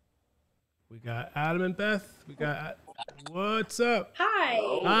 We got Adam and Beth. We got, what's up? Hi.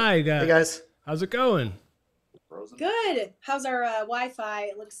 Hi, Hey guys, how's it going? Frozen? Good. How's our Wi-Fi?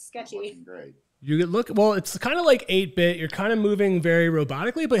 It looks sketchy. Looking great. You could look, well, it's kind of like 8-bit. You're kind of moving very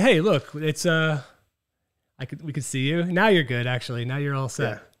robotically, but hey, look, it's, we could see you. Now you're good, actually. Now you're all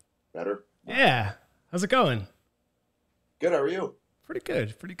set. Better? Yeah. How's it going? Good, how are you? Pretty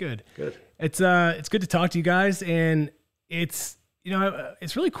good. Pretty good. good. It's good to talk to you guys, and it's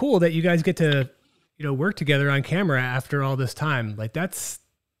it's really cool that you guys get to work together on camera after all this time. Like that's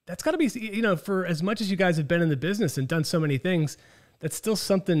got to be for as much as you guys have been in the business and done so many things, that's still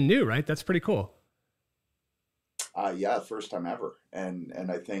something new, right? That's pretty cool. Yeah, first time ever. And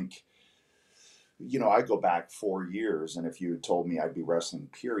I think, I go back 4 years, and if you had told me I'd be wrestling,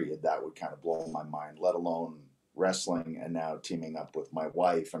 period, that would kind of blow my mind, let alone wrestling and now teaming up with my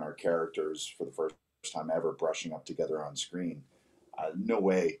wife and our characters for the first time ever, brushing up together on screen. No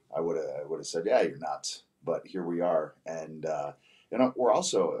way I would have said, yeah, you're nuts. But here we are. And, we're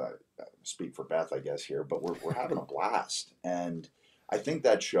also, speak for Beth, I guess, here, but we're having a blast. And I think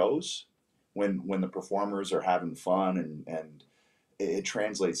that shows when the performers are having fun, and it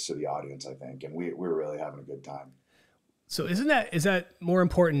translates to the audience, I think. And we're really having a good time. So is that more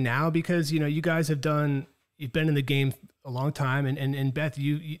important now because you guys you've been in the game a long time, and Beth,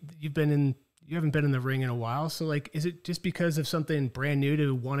 you haven't been in the ring in a while. So like, is it just because of something brand new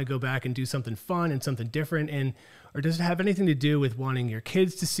to want to go back and do something fun and something different, or does it have anything to do with wanting your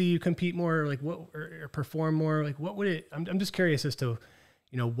kids to see you compete more, like or perform more? Like what would it? I'm just curious as to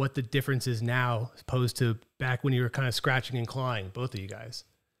what the difference is now as opposed to back when you were kind of scratching and clawing, both of you guys.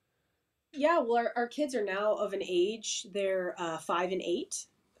 Yeah, well, our kids are now of an age, they're 5 and 8.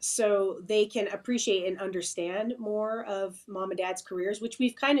 So they can appreciate and understand more of mom and dad's careers, which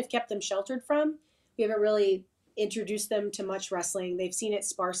we've kind of kept them sheltered from. We haven't really introduced them to much wrestling. They've seen it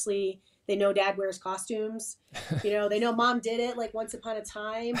sparsely. They know dad wears costumes. They know mom did it like once upon a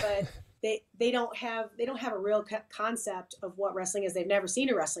time, but they don't have a real concept of what wrestling is. They've never seen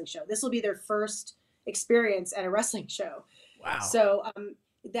a wrestling show. This will be their first experience at a wrestling show. Wow. So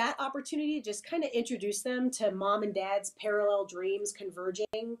that opportunity to just kind of introduce them to mom and dad's parallel dreams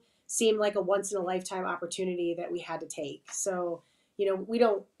converging seemed like a once in a lifetime opportunity that we had to take. So, we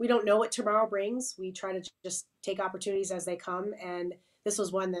don't know what tomorrow brings. We try to just take opportunities as they come. And this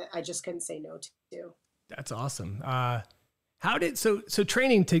was one that I just couldn't say no to. That's awesome. How did, so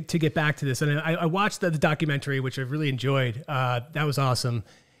training to get back to this, and I watched the documentary, which I really enjoyed. That was awesome.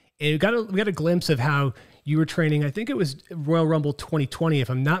 And we got a glimpse of how you were training. I think it was Royal Rumble 2020, if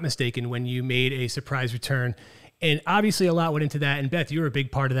I'm not mistaken, when you made a surprise return. And obviously a lot went into that. And Beth, you were a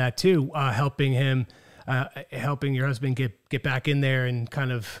big part of that too, helping your husband get back in there and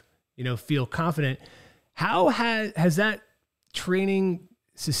kind of, feel confident. How has that training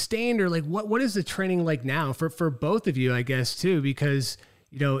sustained, or like what is the training like now for both of you, I guess too, because,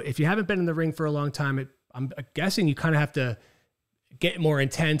 if you haven't been in the ring for a long time, I'm guessing you kind of have to get more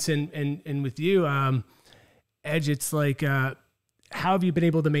intense, and with you, Edge, it's like, how have you been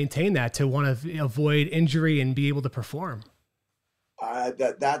able to maintain that to want to avoid injury and be able to perform?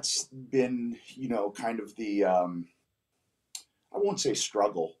 That's been, kind of the, I won't say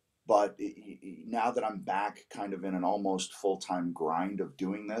struggle, but now that I'm back kind of in an almost full-time grind of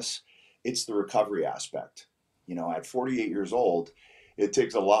doing this, it's the recovery aspect. At 48 years old, it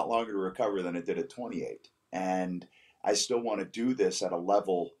takes a lot longer to recover than it did at 28. And I still want to do this at a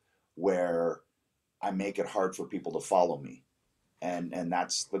level where I make it hard for people to follow me. And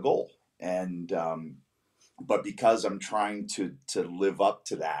that's the goal. And, but because I'm trying to live up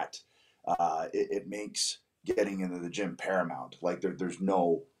to that, it makes getting into the gym paramount. Like there's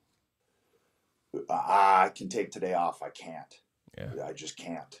no, I can take today off. I can't. Yeah. I just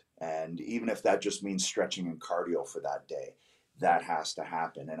can't. And even if that just means stretching and cardio for that day, that has to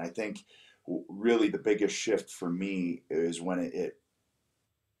happen. And I think really the biggest shift for me is when it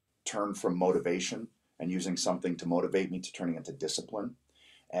turned from motivation and using something to motivate me to turning into discipline.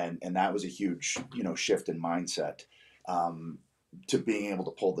 And that was a huge, shift in mindset. to being able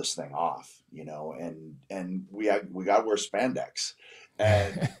to pull this thing off, and we got to wear spandex,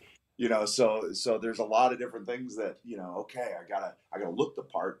 and so there's a lot of different things that, okay, I gotta look the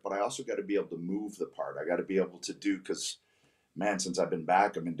part, but I also got to be able to move the part. I got to be able to do, because man, since I've been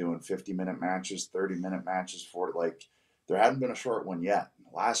back, I've been doing 50-minute matches, 30-minute matches, there hadn't been a short one yet.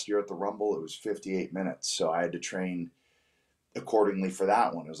 Last year at the Rumble, it was 58 minutes. So I had to train accordingly for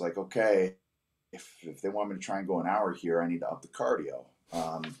that one. It was like, okay, if they want me to try and go an hour here, I need to up the cardio.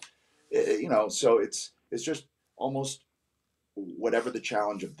 So it's just almost whatever the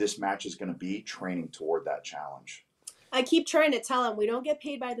challenge of this match is going to be, training toward that challenge. I keep trying to tell him we don't get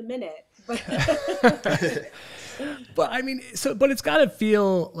paid by the minute, but but I mean, but it's got to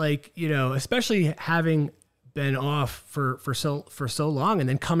feel like, especially having been off for so long and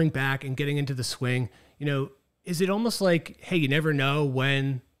then coming back and getting into the swing, is it almost like, hey, you never know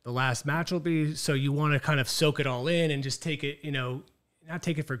when the last match will be, so you want to kind of soak it all in and just take it, not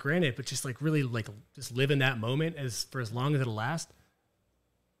take it for granted, but just like really like just live in that moment for as long as it'll last?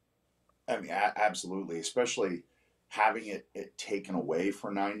 I mean, absolutely, especially having it taken away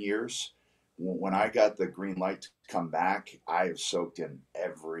for 9 years. When I got the green light to come back, I have soaked in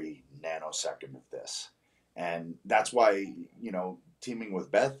every nanosecond of this. And that's why, teaming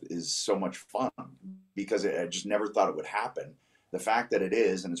with Beth is so much fun, because I just never thought it would happen. The fact that it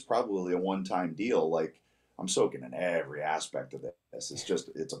is, and it's probably a one-time deal, like, I'm soaking in every aspect of this.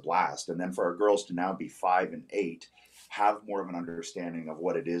 It's a blast. And then for our girls to now be 5 and 8, have more of an understanding of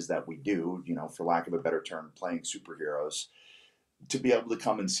what it is that we do, for lack of a better term, playing superheroes, to be able to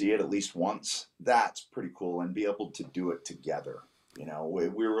come and see it at least once, that's pretty cool. And be able to do it together. We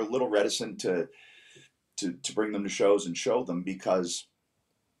were a little reticent to bring them to shows and show them, because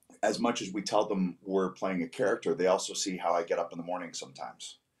as much as we tell them we're playing a character, they also see how I get up in the morning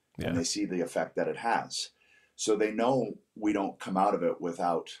sometimes. Yeah. And they see the effect that it has. So they know we don't come out of it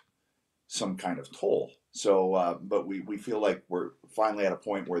without some kind of toll. So, but we feel like we're finally at a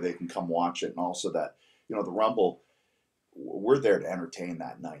point where they can come watch it. And also that, the Rumble, we're there to entertain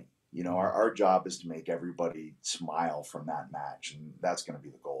that night. Our job is to make everybody smile from that match. And that's going to be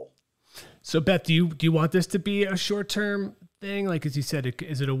the goal. So Beth, do you want this to be a short-term thing? Like, as you said,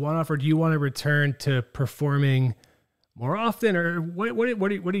 is it a one-off, or do you want to return to performing more often, or what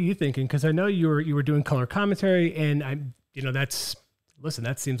are you thinking? Because I know you were doing color commentary, and that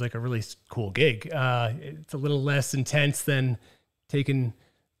seems like a really cool gig. It's a little less intense than taking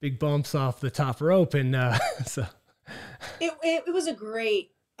big bumps off the top rope, and so it was a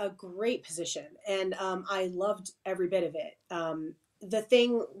great position, and I loved every bit of it. The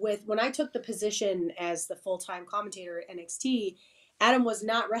thing with when I took the position as the full-time commentator at NXT, Adam was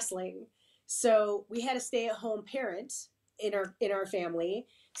not wrestling. So we had a stay-at-home parent in our family,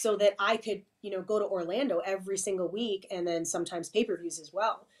 so that I could, go to Orlando every single week, and then sometimes pay-per-views as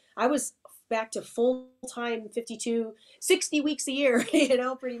well. I was back to full-time 52, 60 weeks a year,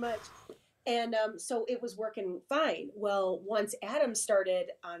 pretty much. And so it was working fine. Well, once Adam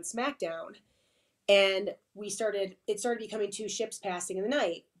started on SmackDown, and it started becoming 2 ships passing in the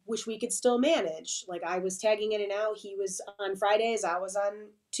night, which we could still manage. Like, I was tagging in and out. He was on Fridays. I was on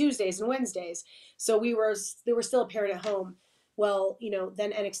Tuesdays and Wednesdays. So there was still a parent at home. Well,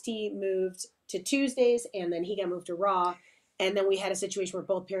 then NXT moved to Tuesdays, and then he got moved to Raw. And then we had a situation where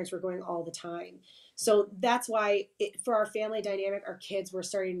both parents were going all the time. So that's why for our family dynamic, our kids were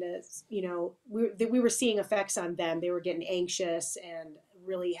starting to, we were seeing effects on them. They were getting anxious and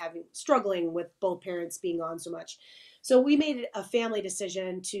really struggling with both parents being on so much. So we made a family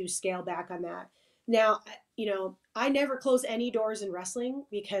decision to scale back on that. Now, I never close any doors in wrestling,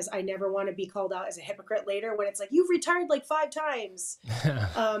 because I never want to be called out as a hypocrite later when it's like, you've retired like 5 times.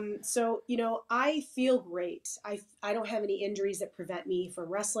 So, I feel great. I don't have any injuries that prevent me from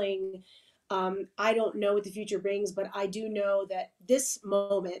wrestling. I don't know what the future brings, but I do know that this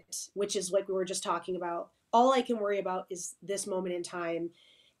moment, which is what we were just talking about, all I can worry about is this moment in time.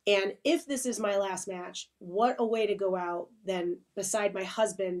 And if this is my last match, what a way to go out than beside my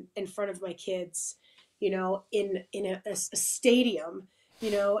husband in front of my kids, in a stadium,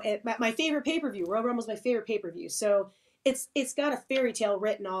 at my favorite pay-per-view. Royal Rumble is my favorite pay-per-view. So it's got a fairy tale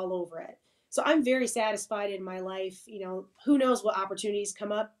written all over it. So I'm very satisfied in my life. Who knows what opportunities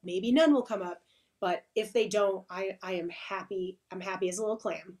come up? Maybe none will come up. But if they don't, I am happy. I'm happy as a little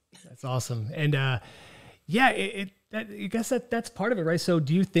clam. That's awesome. And I guess that's part of it, right? So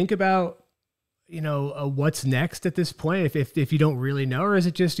do you think about, what's next at this point, if you don't really know, or is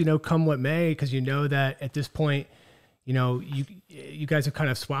it just, come what may, because that at this point, you guys have kind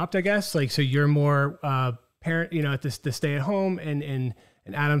of swapped, I guess, like, so you're more parent, at the stay at home, and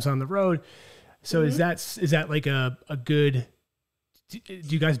Adam's on the road. So is that like a good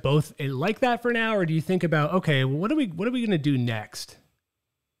do you guys both like that for now, or do you think about, okay, well, what are we going to do next?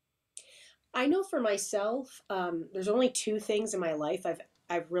 I know for myself, there's only two things in my life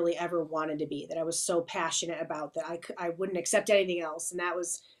I've really ever wanted to be, that I was so passionate about that I wouldn't accept anything else. And that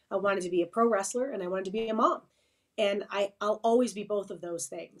was, I wanted to be a pro wrestler and I wanted to be a mom. And I'll always be both of those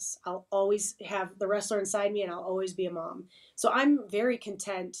things. I'll always have the wrestler inside me and I'll always be a mom. So I'm very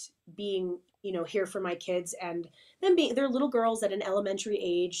content being, here for my kids, and them being, they're little girls at an elementary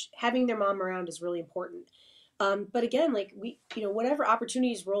age. Having their mom around is really important. But again, like whatever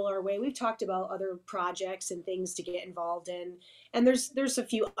opportunities roll our way, we've talked about other projects and things to get involved in, and there's a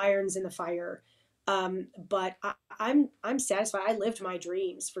few irons in the fire. But I'm satisfied. I lived my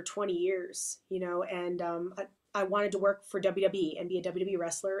dreams for 20 years, and I wanted to work for WWE and be a WWE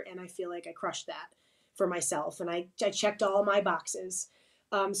wrestler, and I feel like I crushed that for myself, and I checked all my boxes.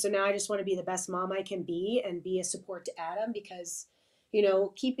 So now I just want to be the best mom I can be and be a support to Adam, because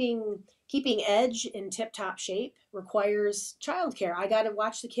keeping Edge in tip-top shape requires childcare. I got to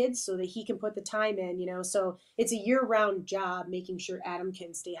watch the kids so that he can put the time in, so it's a year-round job making sure Adam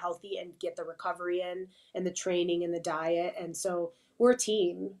can stay healthy and get the recovery in and the training and the diet. And so we're a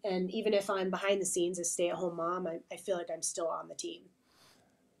team. And even if I'm behind the scenes as stay-at-home mom, I feel like I'm still on the team.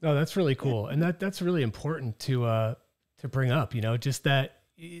 Oh, that's really cool. And that's really important to bring up, just that,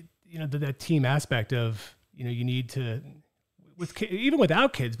 that team aspect of, you need to, even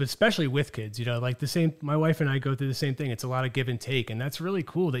without kids, but especially with kids, like my wife and I go through the same thing. It's a lot of give and take, and that's really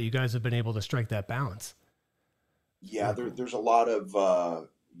cool that you guys have been able to strike that balance. Yeah, there's a lot of,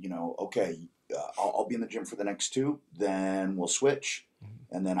 okay, I'll be in the gym for the next 2, then we'll switch,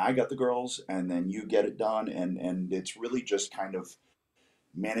 and then I got the girls, and then you get it done, and it's really just kind of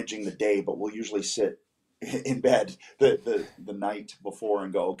managing the day. But we'll usually sit in bed the night before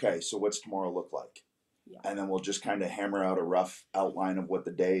and go, okay, so what's tomorrow look like? Yeah. And then we'll just kind of hammer out a rough outline of what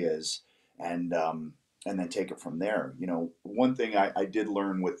the day is, and then take it from there. One thing I did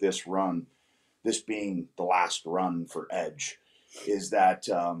learn with this run, this being the last run for Edge, is that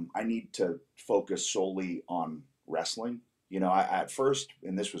I need to focus solely on wrestling. At first,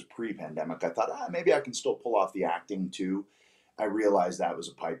 and this was pre-pandemic, I thought, maybe I can still pull off the acting too. I realized that was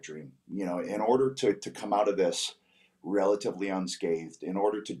a pipe dream. In order to come out of this relatively unscathed, in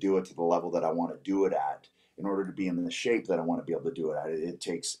order to do it to the level that I want to do it at, in order to be in the shape that I want to be able to do it at, it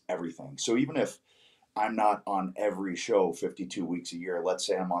takes everything. So even if I'm not on every show 52 weeks a year, let's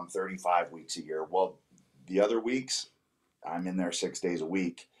say I'm on 35 weeks a year, well, the other weeks, I'm in there 6 days a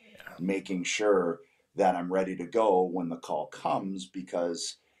week, making sure that I'm ready to go when the call comes,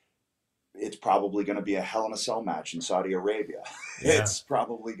 because it's probably going to be a Hell in a Cell match in Saudi Arabia. Yeah. It's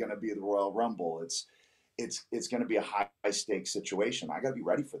probably going to be the Royal Rumble. It's going to be a high stakes situation. I got to be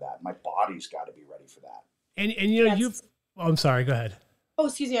ready for that. My body's got to be ready for that. And I'm sorry, go ahead. Oh,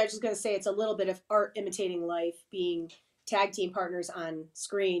 excuse me. I was just going to say, it's a little bit of art imitating life, being tag team partners on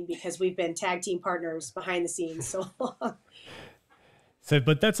screen, because we've been tag team partners behind the scenes so long. So,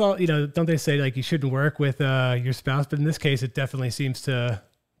 but that's all, don't they say like you shouldn't work with your spouse? But in this case, it definitely seems to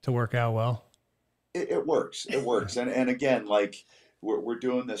work out well. It works. It works. And again, like we're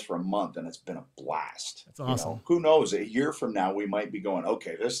doing this for a month, and it's been a blast. That's awesome. Who knows? A year from now, we might be going,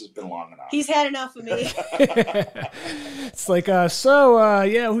 okay, this has been long enough. He's had enough of me. It's like,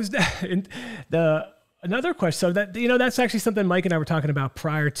 who's that? And another question. So that, that's actually something Mike and I were talking about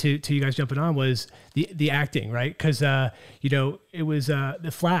prior to you guys jumping on, was the acting, right? Because, it was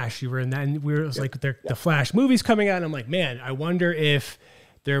The Flash. You were in that, and it was like the Flash movie's coming out. And I'm like, man, I wonder if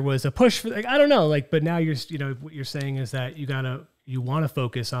there was a push for, like, I don't know, like, but now what you're saying is that you want to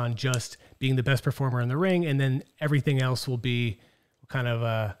focus on just being the best performer in the ring, and then everything else will kind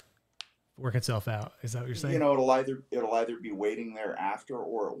of work itself out. Is that what you're saying? It'll either be waiting there after,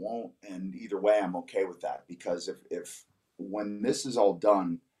 or it won't. And either way, I'm okay with that, because if when this is all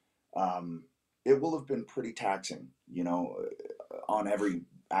done, it will have been pretty taxing, on every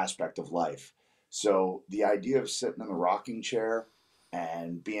aspect of life. So the idea of sitting in the rocking chair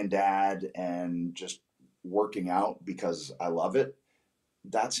and being dad and just working out because I love it,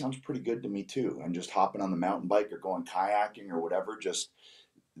 that sounds pretty good to me too. And just hopping on the mountain bike or going kayaking or whatever,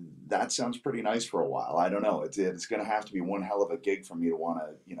 that sounds pretty nice for a while. I don't know. It's going to have to be one hell of a gig for me to want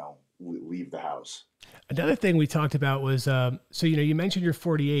to, leave the house. Another thing we talked about was, so, you mentioned you're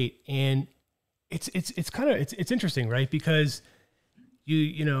 48, and it's interesting, right? Because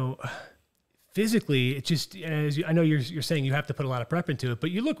physically, it just, I know you're saying you have to put a lot of prep into it,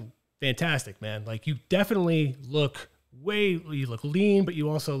 but you look fantastic, man. Like, you definitely look you look lean, but you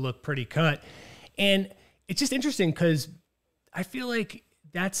also look pretty cut. And it's just interesting because I feel like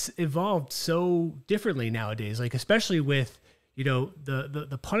that's evolved so differently nowadays, like, especially with, you know,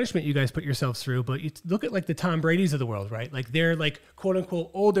 the punishment you guys put yourselves through, but you look at like the Tom Brady's of the world, right? Like they're like quote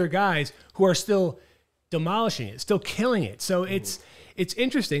unquote older guys who are still demolishing it, still killing it. So it's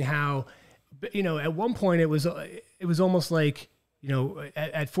interesting how, you know, at one point it was almost like, you know,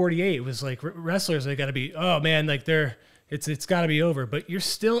 at 48, it was like wrestlers, they got to be, oh man, like it's got to be over. But you're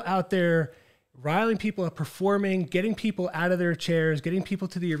still out there riling people up, performing, getting people out of their chairs, getting people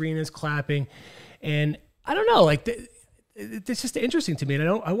to the arenas, clapping. And I don't know, like it's just interesting to me.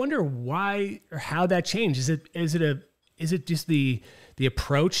 And I wonder why or how that changed. Is it just the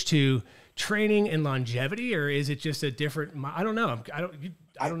approach to training and longevity, or is it just a different, I don't know.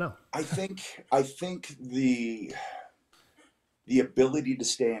 I don't know. I think the ability to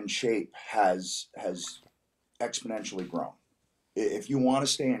stay in shape has exponentially grown. If you want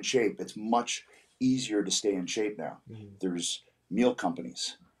to stay in shape, it's much easier to stay in shape now. There's meal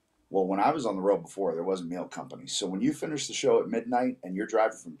companies. Well, when I was on the road before, there wasn't meal companies. So when you finish the show at midnight and you're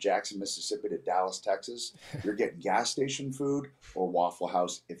driving from Jackson, Mississippi to Dallas, Texas, you're getting gas station food or Waffle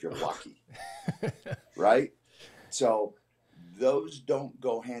House if you're lucky, right? So those don't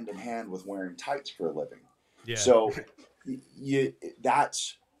go hand in hand with wearing tights for a living. Yeah. So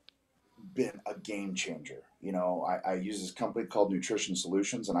that's been a game changer. You know, I use this company called Nutrition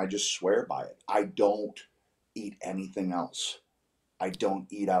Solutions, and I just swear by it. I don't eat anything else. I don't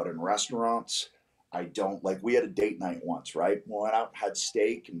eat out in restaurants. I don't, like, we had a date night once, right? We went out, had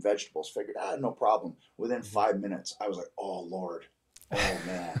steak and vegetables, figured, no problem. Within 5 minutes, I was like, oh, Lord. Oh,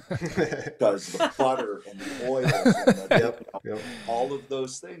 man. Because the butter and the oils and all of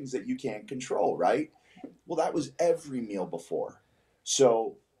those things that you can't control, right? Well, that was every meal before.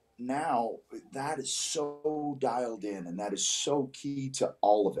 So now that is so dialed in, and that is so key to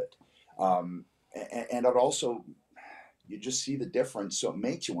all of it. And it also, you just see the difference. So it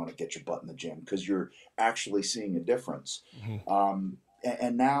makes you want to get your butt in the gym because you're actually seeing a difference.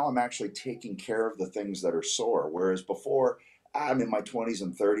 And now I'm actually taking care of the things that are sore. Whereas before, I'm in my 20s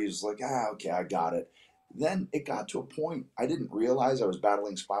and 30s, like, okay, I got it. Then it got to a point I didn't realize I was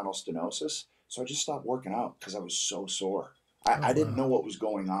battling spinal stenosis. So I just stopped working out because I was so sore. I didn't know what was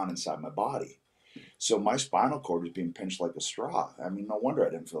going on inside my body. So my spinal cord was being pinched like a straw. I mean, no wonder I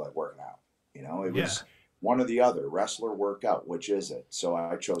didn't feel like working out. You know, it was one or the other, wrestler, workout, which is it? So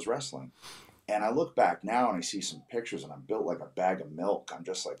I chose wrestling. And I look back now and I see some pictures and I'm built like a bag of milk. I'm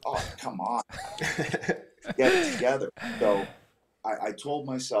just like, oh, come on. Get it together. So I told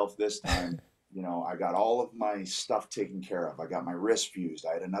myself this time, you know, I got all of my stuff taken care of. I got my wrist fused.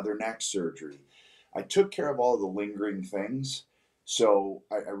 I had another neck surgery. I took care of all of the lingering things. So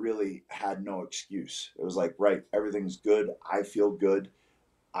I really had no excuse. It was like, right, everything's good. I feel good.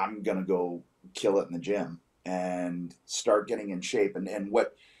 I'm going to go kill it in the gym and start getting in shape. And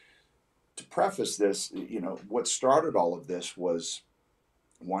what, to preface this, you know, what started all of this was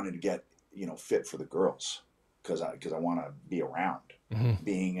wanting to get, you know, fit for the girls because I want to be around.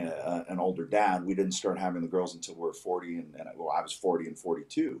 Being an older dad, we didn't start having the girls until we were 40 and I was 40 and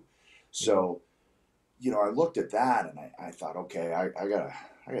 42. So, you know, I looked at that and I thought, okay, I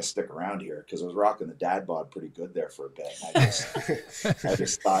gotta stick around here because I was rocking the dad bod pretty good there for a bit. And I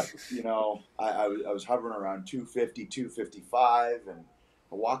just thought, you know, I was hovering around 250, 255, and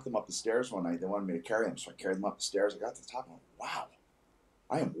I walked them up the stairs one night. They wanted me to carry them, so I carried them up the stairs. I got to the top and I went, wow,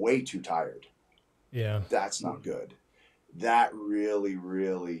 I am way too tired. Yeah, that's not good. That really,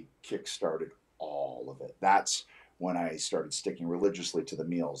 really kick-started all of it. That's when I started sticking religiously to the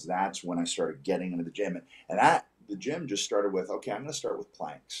meals. That's when I started getting into the gym. And the gym just started with, okay, I'm going to start with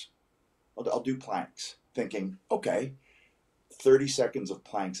planks. I'll do planks. Thinking, okay, 30 seconds of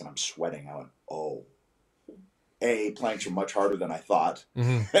planks and I'm sweating. I went, oh, A, planks are much harder than I thought.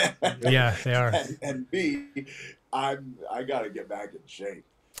 Yeah, they are. And B, I got to get back in shape.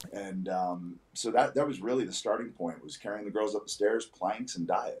 And so that was really the starting point, was carrying the girls up the stairs, planks, and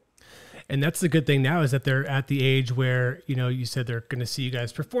diet. And that's the good thing now, is that they're at the age where, you know, you said they're going to see you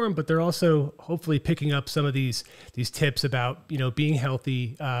guys perform, but they're also hopefully picking up some of these tips about, you know, being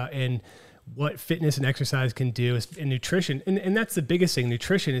healthy and what fitness and exercise can do, and nutrition. And that's the biggest thing.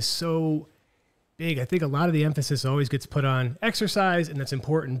 Nutrition is so big. I think a lot of the emphasis always gets put on exercise, and that's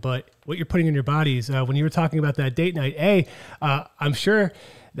important, but what you're putting in your bodies. When you were talking about that date night, I'm sure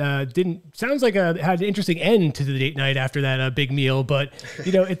sounds like had an interesting end to the date night after that big meal, but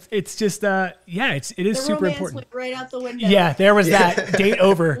you know, it's just it is the super important. Went right out the window. Yeah, there was that date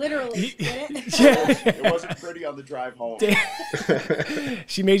over. Literally. It wasn't pretty on the drive home.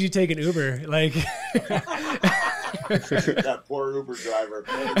 She made you take an Uber, like that poor Uber driver.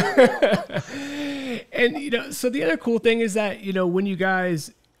 And you know, so the other cool thing is that, you know, when you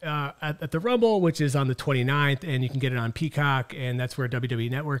guys at the Rumble, which is on the 29th, and you can get it on Peacock, and that's where WWE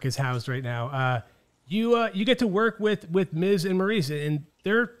Network is housed right now. You get to work with Miz and Maurice, and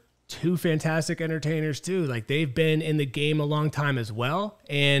they're two fantastic entertainers too. Like, they've been in the game a long time as well,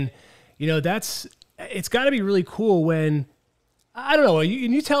 and it's got to be really cool when, I don't know,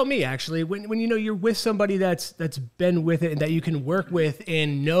 you tell me actually, when you're with somebody that's been with it and that you can work with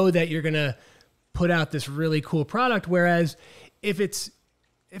and know that you're gonna put out this really cool product. Whereas if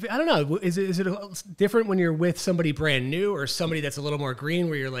I don't know, is it different when you're with somebody brand new or somebody that's a little more green,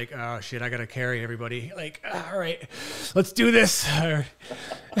 where you're like, oh shit, I gotta carry everybody. Like, all right, let's do this.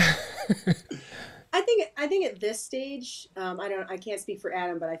 I think at this stage, I can't speak for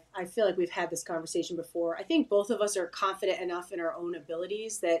Adam, but I feel like we've had this conversation before. I think both of us are confident enough in our own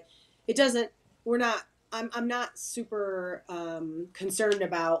abilities that I'm not super concerned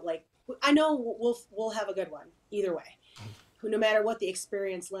about, like, I know we'll have a good one either way, no matter what the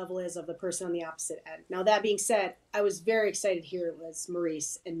experience level is of the person on the opposite end. Now, that being said, I was very excited here it was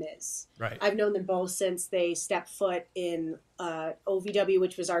Maurice and Miz. Right. I've known them both since they stepped foot in OVW,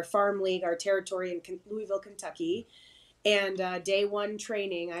 which was our farm league, our territory in Louisville, Kentucky. And day one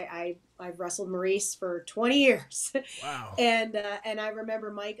training, I've wrestled Maurice for 20 years. Wow. And I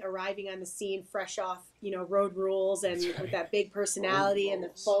remember Mike arriving on the scene fresh off, Road Rules, and with that big personality and the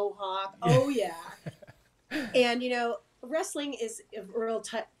faux hawk. Oh, yeah. And, wrestling is a real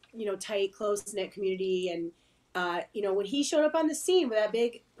tight, close-knit community. And, when he showed up on the scene with that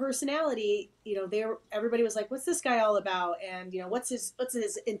big personality, everybody was like, what's this guy all about? And, what's his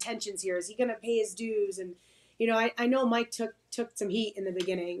intentions here? Is he going to pay his dues? And, I know Mike took some heat in the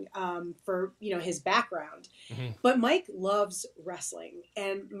beginning for, his background. Mm-hmm. But Mike loves wrestling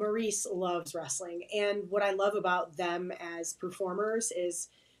and Maurice loves wrestling. And what I love about them as performers is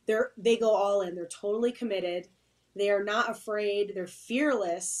they go all in. They're totally committed. They are not afraid. They're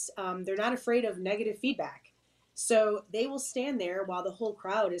fearless. They're not afraid of negative feedback. So they will stand there while the whole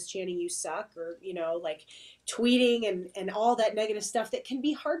crowd is chanting, you suck, or, like tweeting and all that negative stuff that can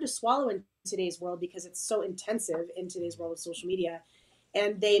be hard to swallow in today's world because it's so intensive in today's world of social media.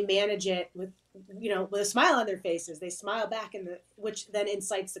 And they manage it with a smile on their faces. They smile back, which then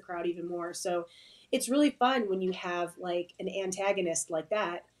incites the crowd even more. So it's really fun when you have like an antagonist like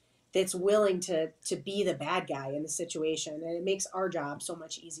that that's willing to be the bad guy in the situation. And it makes our job so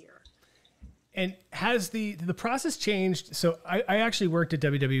much easier. And has the process changed? So I actually worked at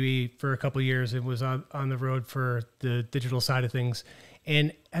WWE for a couple of years and was on the road for the digital side of things.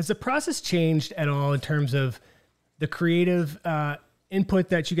 And has the process changed at all in terms of the creative input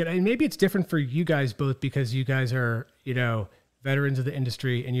that you get? And maybe it's different for you guys both because you guys are, veterans of the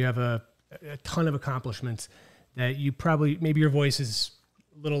industry and you have a ton of accomplishments that you probably, maybe your voice is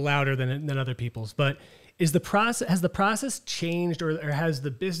a little louder than other people's. But has the process changed or has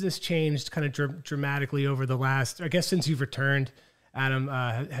the business changed kind of dramatically over the last, I guess, since you've returned, Adam?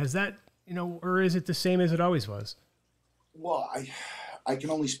 Has that, or is it the same as it always was? Well, I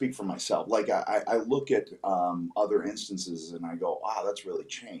can only speak for myself. Like I look at other instances and I go, wow, that's really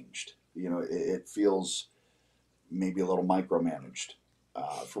changed. It feels maybe a little micromanaged.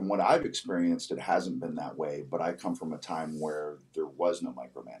 From what I've experienced, it hasn't been that way, but I come from a time where there was no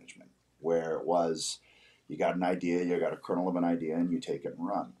micromanagement, where it was, you got an idea, you got a kernel of an idea, and you take it and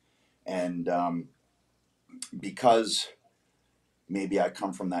run. And because maybe I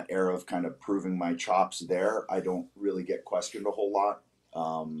come from that era of kind of proving my chops there, I don't really get questioned a whole lot.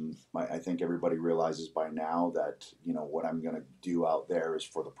 I think everybody realizes by now that, what I'm going to do out there is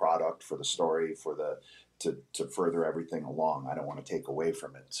for the product, for the story, to further everything along. I don't want to take away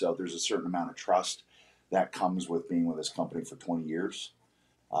from it. So there's a certain amount of trust that comes with being with this company for 20 years.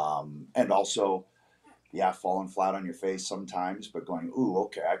 And also, falling flat on your face sometimes, but going, ooh,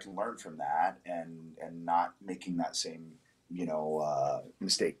 okay, I can learn from that and not making that same,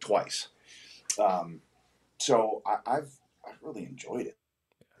 mistake twice. So I've really enjoyed it,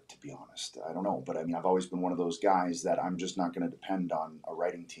 to be honest. I don't know, but I mean, I've always been one of those guys that I'm just not going to depend on a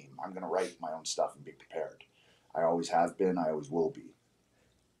writing team. I'm going to write my own stuff and be prepared. I always have been. I always will be.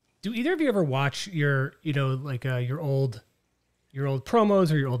 Do either of you ever watch your, your old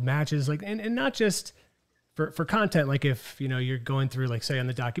promos or your old matches, like, and not just for content, like if, you're going through, like, say on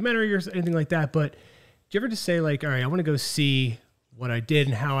the documentary or anything like that, but do you ever just say like, all right, I want to go see what I did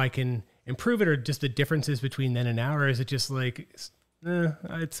and how I can improve it, or just the differences between then and now? Or is it just like,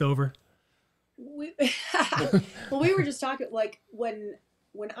 it's over? We were just talking, like, when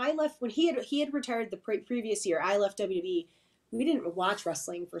I left, when he had retired the previous year, I left WWE. We didn't watch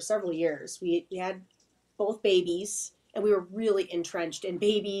wrestling for several years. We had both babies, and we were really entrenched in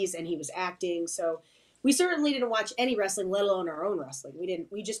babies, and he was acting. So we certainly didn't watch any wrestling, let alone our own wrestling.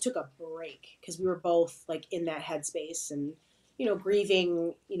 We just took a break because we were both like in that headspace and,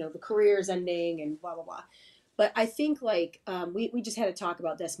 grieving, the careers ending and blah, blah, blah. But I think like, we just had to talk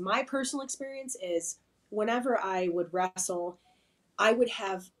about this. My personal experience is whenever I would wrestle, I would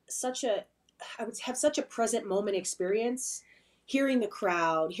have such a present moment experience, hearing the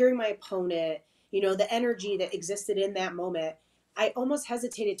crowd, hearing my opponent, the energy that existed in that moment. I almost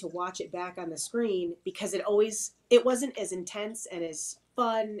hesitated to watch it back on the screen because it wasn't as intense and as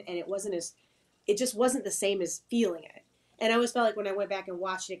fun, and it just wasn't the same as feeling it. And I always felt like when I went back and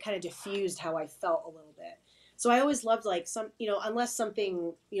watched it, it kind of diffused how I felt a little bit. So I always loved like unless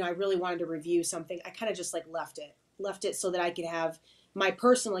something, I really wanted to review something, I kind of just like left it so that I could have my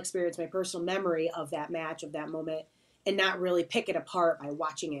personal experience, my personal memory of that match, of that moment, and not really pick it apart by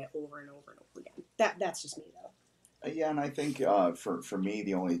watching it over and over and over again. That's just me though. Yeah, and I think for me,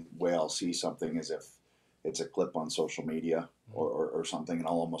 the only way I'll see something is if it's a clip on social media or something, and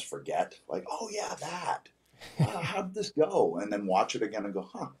I'll almost forget, like, oh yeah, that. How did this go? And then watch it again and go,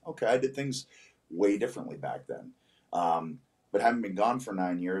 huh, okay, I did things way differently back then. But having been gone for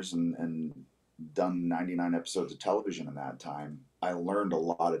 9 years and done 99 episodes of television in that time, I learned a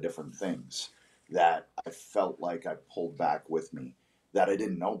lot of different things that I felt like I pulled back with me that I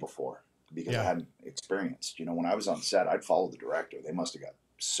didn't know before because I hadn't experienced. When I was on set, I'd follow the director. They must have got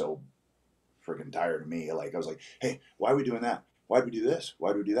so freaking tired of me. Like, I was like, hey, why are we doing that? Why'd we do this?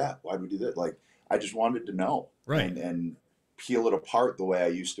 Why'd we do that? Why'd we do that? Like, I just wanted to know. Right. And peel it apart the way I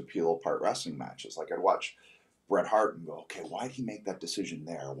used to peel apart wrestling matches. Like, I'd watch Bret Hart and go, okay, why did he make that decision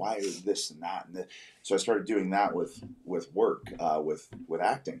there? Why is this and that? And this? So I started doing that with work, with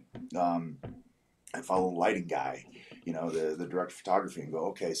acting. I follow the lighting guy, the director of photography, and go,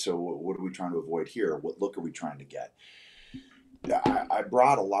 okay, so what are we trying to avoid here? What look are we trying to get? I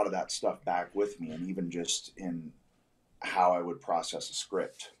brought a lot of that stuff back with me, and even just in how I would process a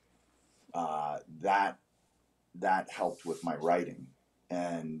script, that helped with my writing.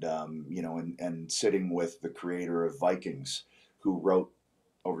 And and sitting with the creator of Vikings, who wrote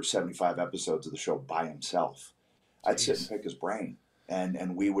over 75 episodes of the show by himself, I'd sit and pick his brain,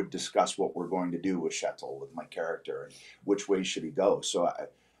 and we would discuss what we're going to do with Shettel, with my character, and which way should he go. So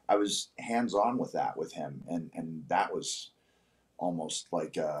I was hands-on with that with him, and that was almost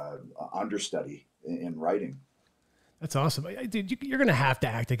like a understudy in writing. That's awesome. Dude, you're going to have to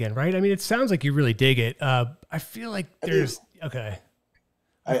act again, right? I mean, it sounds like you really dig it. I feel like there's... Okay.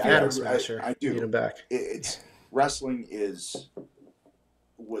 I do. Get him back. It's wrestling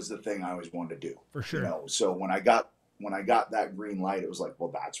was the thing I always wanted to do. For sure. So when I got that green light, it was like,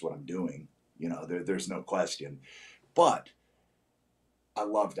 well, that's what I'm doing. There's no question. But I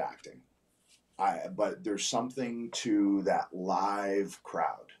loved acting. But there's something to that live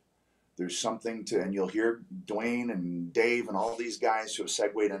crowd. There's something to, and you'll hear Dwayne and Dave and all these guys who have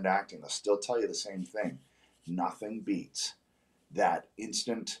segued into acting. They'll still tell you the same thing. Nothing beats that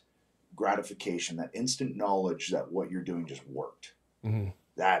instant gratification, that instant knowledge that what you're doing just worked. Mm-hmm.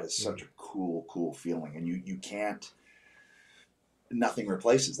 That is such a cool feeling. And you can't, nothing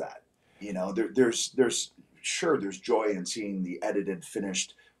replaces that. There's joy in seeing the edited,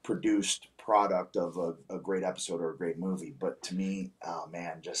 finished, produced product of a great episode or a great movie. But to me, oh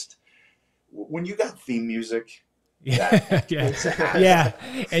man, just when you got theme music, exactly.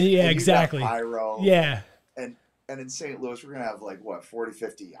 Pyro, and in St. Louis, we're gonna have like 40,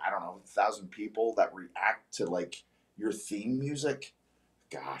 50, I don't know, 1,000 people that react to like your theme music.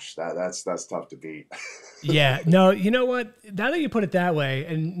 Gosh, that's tough to beat. Yeah, no, you know what? Now that you put it that way,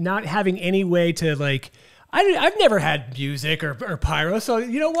 and not having any way to like. I've never had music or pyro, so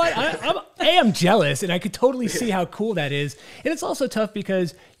you know what? I am jealous, and I could totally see how cool that is. And it's also tough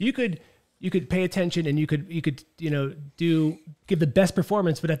because you could pay attention and you could give the best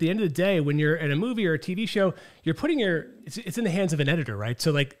performance, but at the end of the day, when you're in a movie or a TV show, you're putting it's in the hands of an editor, right?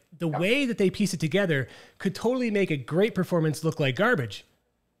 So like the way that they piece it together could totally make a great performance look like garbage,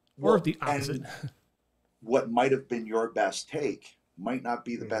 or the opposite. What might have been your best take might not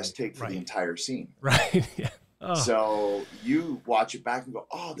be the best take for the entire scene. Right. Yeah. Oh. So you watch it back and go,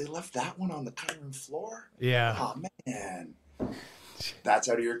 oh, they left that one on the cutting room floor? Yeah. Oh, man. That's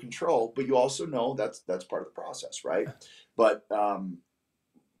out of your control. But you also know that's part of the process, right? But,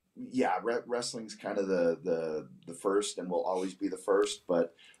 wrestling's kind of the first and will always be the first.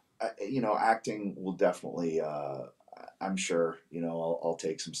 But, acting will definitely... I'm sure, I'll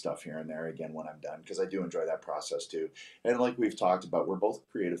take some stuff here and there again when I'm done, because I do enjoy that process too. And like we've talked about, we're both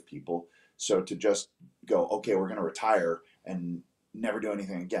creative people. So to just go, okay, we're going to retire and never do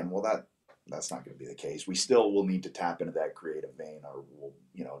anything again. Well, that's not going to be the case. We still will need to tap into that creative vein, or we'll,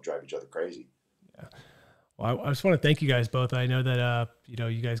 drive each other crazy. Well, I just want to thank you guys both. I know that, you know,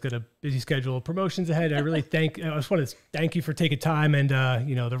 you guys got a busy schedule of promotions ahead. I just want to thank you for taking time, and,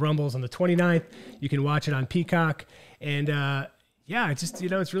 you know, the Rumble's on the 29th. You can watch it on Peacock. And, yeah, it's just, you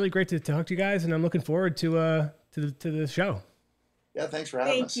know, it's really great to talk to you guys, and I'm looking forward to the show. Yeah, thanks for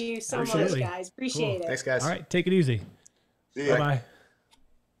having us. Thank you so Absolutely. much, guys. Appreciate it. Thanks, guys. All right, take it easy. See ya. Bye-bye.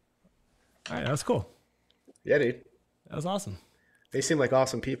 All right, that was cool. Yeah, dude. That was awesome. They seem like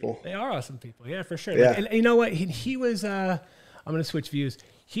awesome people. They are awesome people. Yeah, for sure. Yeah. Like, and you know what? He was, I'm going to switch views.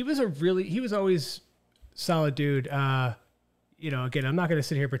 He was always solid dude. You know, again, I'm not going to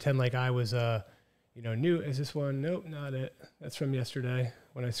sit here and pretend like I was, you know, new. Is this one? Nope, not it. That's from yesterday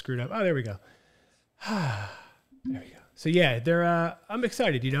when I screwed up. Oh, there we go. There we go. So yeah, I'm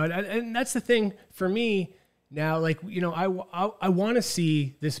excited, you know, and that's the thing for me now. Like, you know, I want to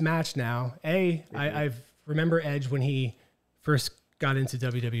see this match now. I've remember Edge when he first got into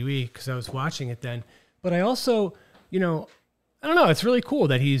WWE because I was watching it then. But I also, you know, I don't know. It's really cool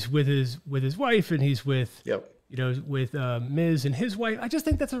that he's with his wife, and he's with, Yep. you know, with Miz and his wife. I just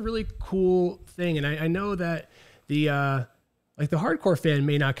think that's a really cool thing. And I know that the like the hardcore fan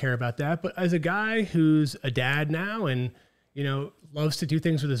may not care about that, but as a guy who's a dad now and, you know, loves to do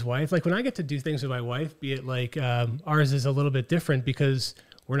things with his wife, like when I get to do things with my wife, be it like ours is a little bit different because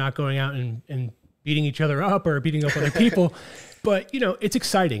we're not going out and beating each other up or beating up other people. But, you know, it's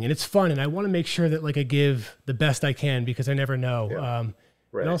exciting and it's fun. And I want to make sure that like I give the best I can because I never know. Yeah.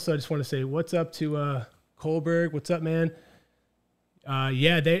 Right. And also I just want to say what's up to Kohlberg. What's up, man?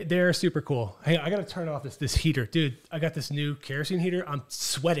 Yeah, they're super cool. Hey, I got to turn off this heater. Dude, I got this new kerosene heater. I'm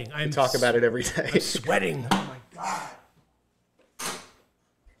sweating. We talk about it every day. I'm sweating. Oh, my God.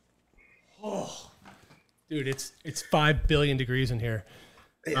 Oh, dude, it's 5 billion degrees in here.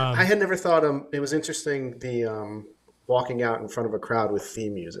 I had never thought it was interesting the walking out in front of a crowd with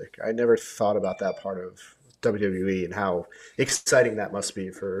theme music. I never thought about that part of WWE and how exciting that must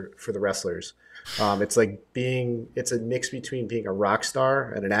be for the wrestlers. It's like it's a mix between being a rock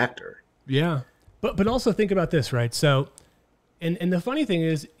star and an actor. Yeah. But also think about this, right? So, and the funny thing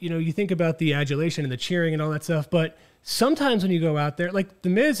is, you know, you think about the adulation and the cheering and all that stuff, but sometimes when you go out there, like the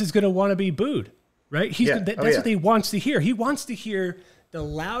Miz is going to want to be booed, right? That's what he wants to hear. He wants to hear the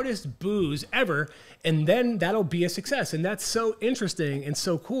loudest boos ever, and then that'll be a success. And that's so interesting and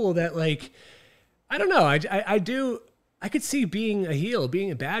so cool that, like, I don't know. I could see being a heel, being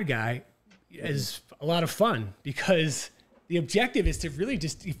a bad guy is a lot of fun because the objective is to really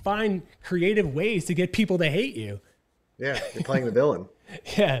just find creative ways to get people to hate you. Yeah, you're playing the villain.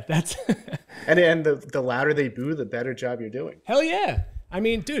 Yeah, that's and the louder they boo, the better job you're doing. hell yeah. I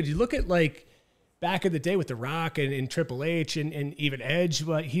mean, dude, you look at like back in the day with The Rock and Triple H and even Edge,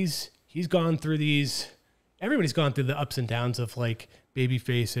 but he's gone through everybody's gone through the ups and downs of like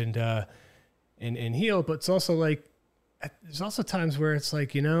babyface and heel, but it's also like there's also times where it's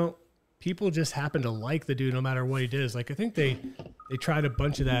like, you know, people just happen to like the dude no matter what he does. Like I think they tried a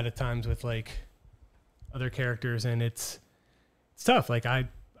bunch of that at times with like other characters, and it's tough. Like I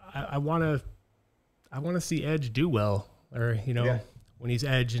want to see Edge do well, or you know, when he's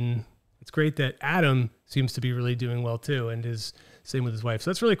Edge, and it's great that Adam seems to be really doing well too, and is same with his wife.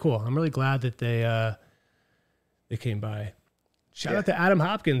 So that's really cool. I'm really glad that they came by. Shout out to Adam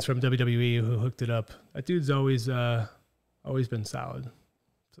Hopkins from WWE who hooked it up. That dude's always been solid.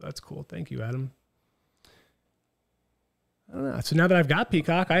 So that's cool. Thank you, Adam. I don't know. So now that I've got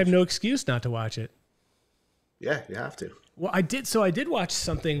Peacock, I have no excuse not to watch it. Yeah, you have to. Well, I did watch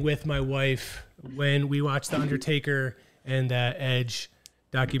something with my wife when we watched The Undertaker and that Edge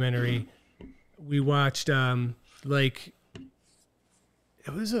documentary. We watched like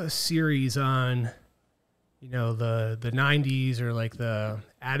it was a series on, you know, the 90s or like the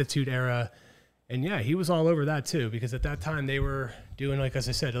Attitude Era. And yeah, he was all over that too, because at that time they were doing, like, as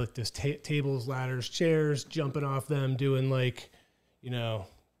I said, like this tables, ladders, chairs, jumping off them, doing like, you know,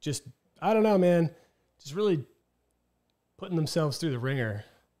 just, I don't know, man, just really putting themselves through the ringer.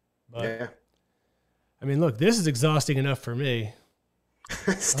 But Yeah. I mean, look, this is exhausting enough for me.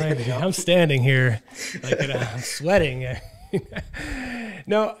 Standing up. I'm standing here, like, I'm sweating.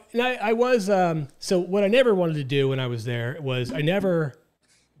 No, I was, so what I never wanted to do when I was there was I never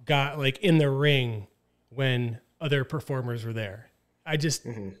got like in the ring when other performers were there. I just,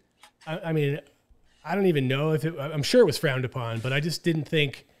 I mean, I don't even know if I'm sure it was frowned upon, but I just didn't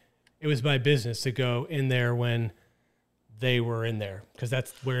think it was my business to go in there when they were in there, because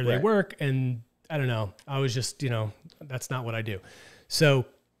that's where they work. And I don't know, I was just, you know, that's not what I do. So,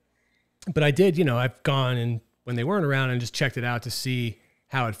 but I did, you know, I've gone and when they weren't around and just checked it out to see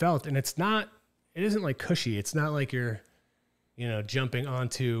how it felt. And it isn't like cushy. It's not like you're, you know, jumping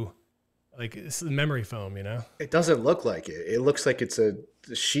onto Like it's the memory foam, It doesn't look like it. It looks like it's a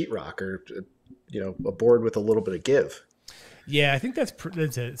sheetrock or, a board with a little bit of give. Yeah, I think that's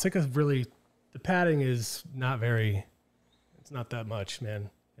it. It's like the padding is not very, it's not that much, man.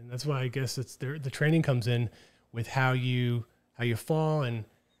 And that's why I guess it's the training comes in with how you fall and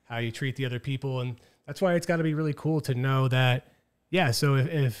how you treat the other people. And that's why it's got to be really cool to know that, yeah, so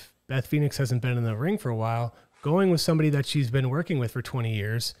if Beth Phoenix hasn't been in the ring for a while, going with somebody that she's been working with for 20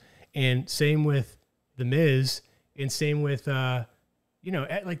 years, and same with The Miz, and same with,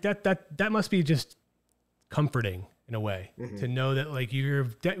 like that must be just comforting in a way to know that like you're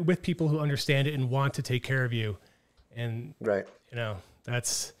with people who understand it and want to take care of you. And, right.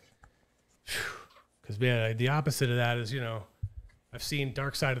 That's because, man, the opposite of that is, I've seen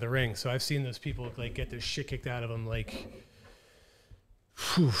Dark Side of the Ring. So I've seen those people like get their shit kicked out of them. Like,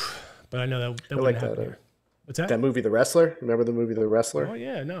 whew, but I know that wouldn't happen here. What's that? That movie, The Wrestler. Remember the movie, The Wrestler? Oh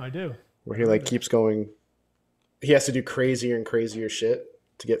yeah, no, I do. Where he like keeps going. He has to do crazier and crazier shit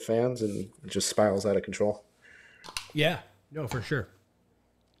to get fans, and it just spirals out of control. Yeah, no, for sure.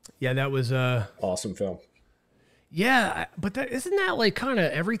 Yeah, that was awesome film. Yeah, but isn't that like kind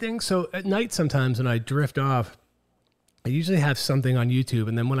of everything? So at night sometimes when I drift off, I usually have something on YouTube,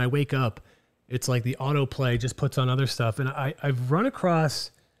 and then when I wake up, it's like the autoplay just puts on other stuff. And I've run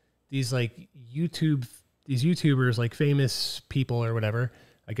across these like YouTubers, like famous people or whatever.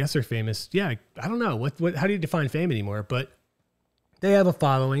 I guess they're famous. Yeah, I don't know how do you define fame anymore? But they have a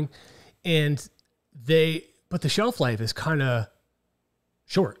following, and but the shelf life is kind of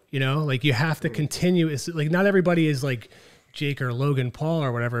short, like you have to continue. It's like not everybody is like Jake or Logan Paul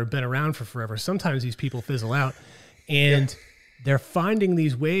or whatever, been around for forever. Sometimes these people fizzle out, and they're finding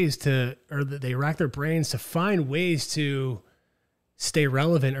these ways they rack their brains to find ways to stay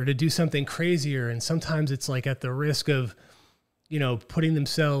relevant or to do something crazier. And sometimes it's like at the risk of, putting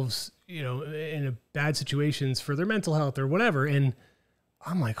themselves, in bad situations for their mental health or whatever. And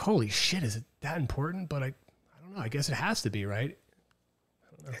I'm like, holy shit, is it that important? But I don't know. I guess it has to be, right?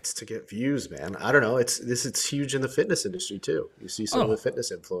 It's to get views, man. I don't know. It's huge in the fitness industry too. You see some of the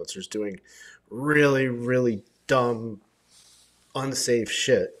fitness influencers doing really, really dumb, unsafe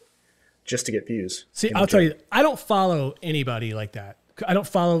shit just to get views. See, I'll tell you, I don't follow anybody like that. I don't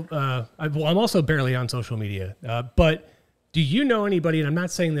follow. I'm also barely on social media. But do you know anybody? And I'm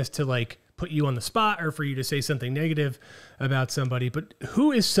not saying this to like put you on the spot or for you to say something negative about somebody. But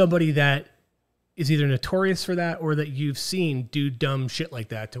who is somebody that is either notorious for that or that you've seen do dumb shit like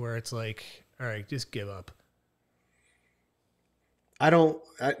that to where it's like, all right, just give up? You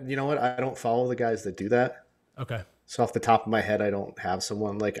know what? I don't follow the guys that do that. Okay. So off the top of my head, I don't have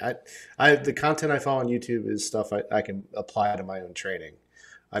someone like the content I follow on YouTube is stuff I can apply to my own training.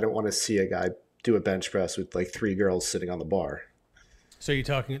 I don't want to see a guy do a bench press with like 3 girls sitting on the bar. So you're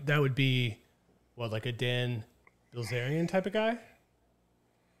talking, that would be what, like a Dan Bilzerian type of guy?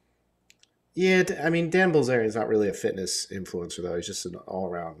 Yeah, I mean, Dan Bilzerian is not really a fitness influencer, though. He's just an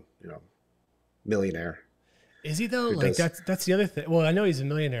all-around, millionaire. Is he, though? Like, that's the other thing. Well, I know he's a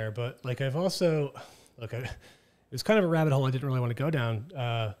millionaire, but, like, I've also... Look, it was kind of a rabbit hole I didn't really want to go down,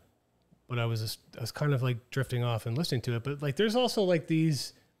 but I was kind of, like, drifting off and listening to it. But, like, there's also, like,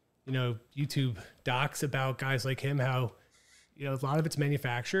 these, YouTube docs about guys like him, how, a lot of it's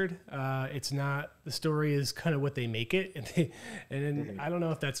manufactured. It's not, the story is kind of what they make it. And I don't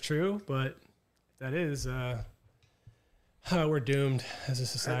know if that's true, but if that is, we're doomed as a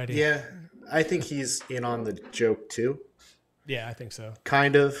society. Yeah, I think he's in on the joke too. Yeah, I think so.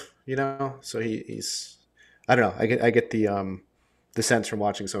 Kind of, so he's, I don't know. I get the sense from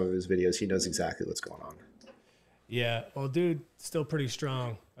watching some of his videos. He knows exactly what's going on. Yeah. Well, dude, still pretty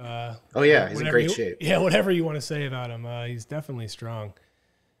strong. Oh yeah, he's in great shape. Yeah, whatever you want to say about him, he's definitely strong.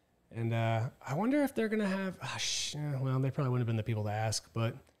 And I wonder if they're gonna have. Well, they probably wouldn't have been the people to ask,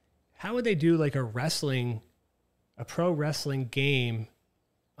 but how would they do like a pro wrestling game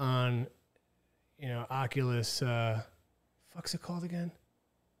on, Oculus? Fuck's it called again?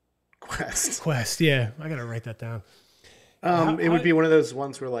 Quest. Yeah, I gotta write that down. It would be one of those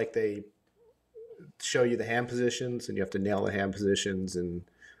ones where like they show you the hand positions and you have to nail the hand positions and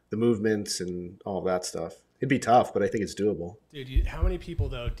the movements and all of that stuff. It'd be tough, but I think it's doable. Dude, how many people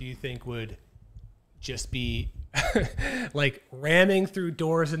though do you think would just be like ramming through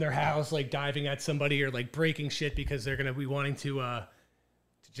doors in their house, like diving at somebody or like breaking shit because they're gonna be wanting to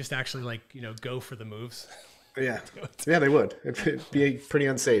just actually like go for the moves? Yeah, yeah, they would. It'd be pretty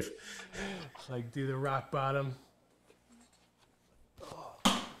unsafe. Like do the rock bottom.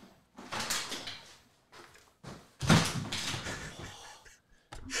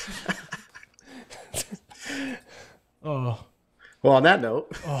 Oh, Well, on that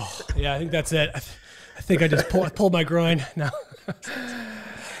note, Oh, yeah, I think that's it. I think I just pulled my groin. No.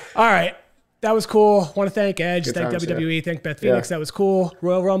 All right. That was cool. Want to thank Edge. Good Thank times, WWE. Thank Beth Phoenix. Yeah. That was cool.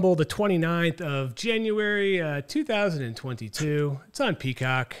 Royal Rumble, the 29th of January, 2022. It's on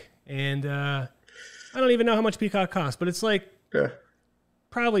Peacock. And I don't even know how much Peacock costs, but it's like yeah,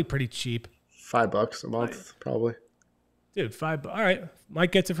 probably pretty cheap. $5 a month, probably. Dude, all right.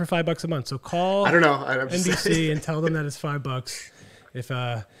 Mike gets it for $5 a month. So call I don't know. I'm just NBC saying. and tell them that it's $5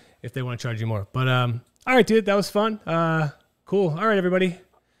 if they want to charge you more. But all right, dude, that was fun. Cool. All right, everybody.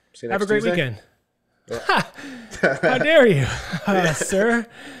 See you Have a next great Tuesday. weekend. How dare you, sir?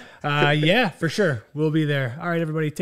 Yeah, for sure. We'll be there. All right, everybody.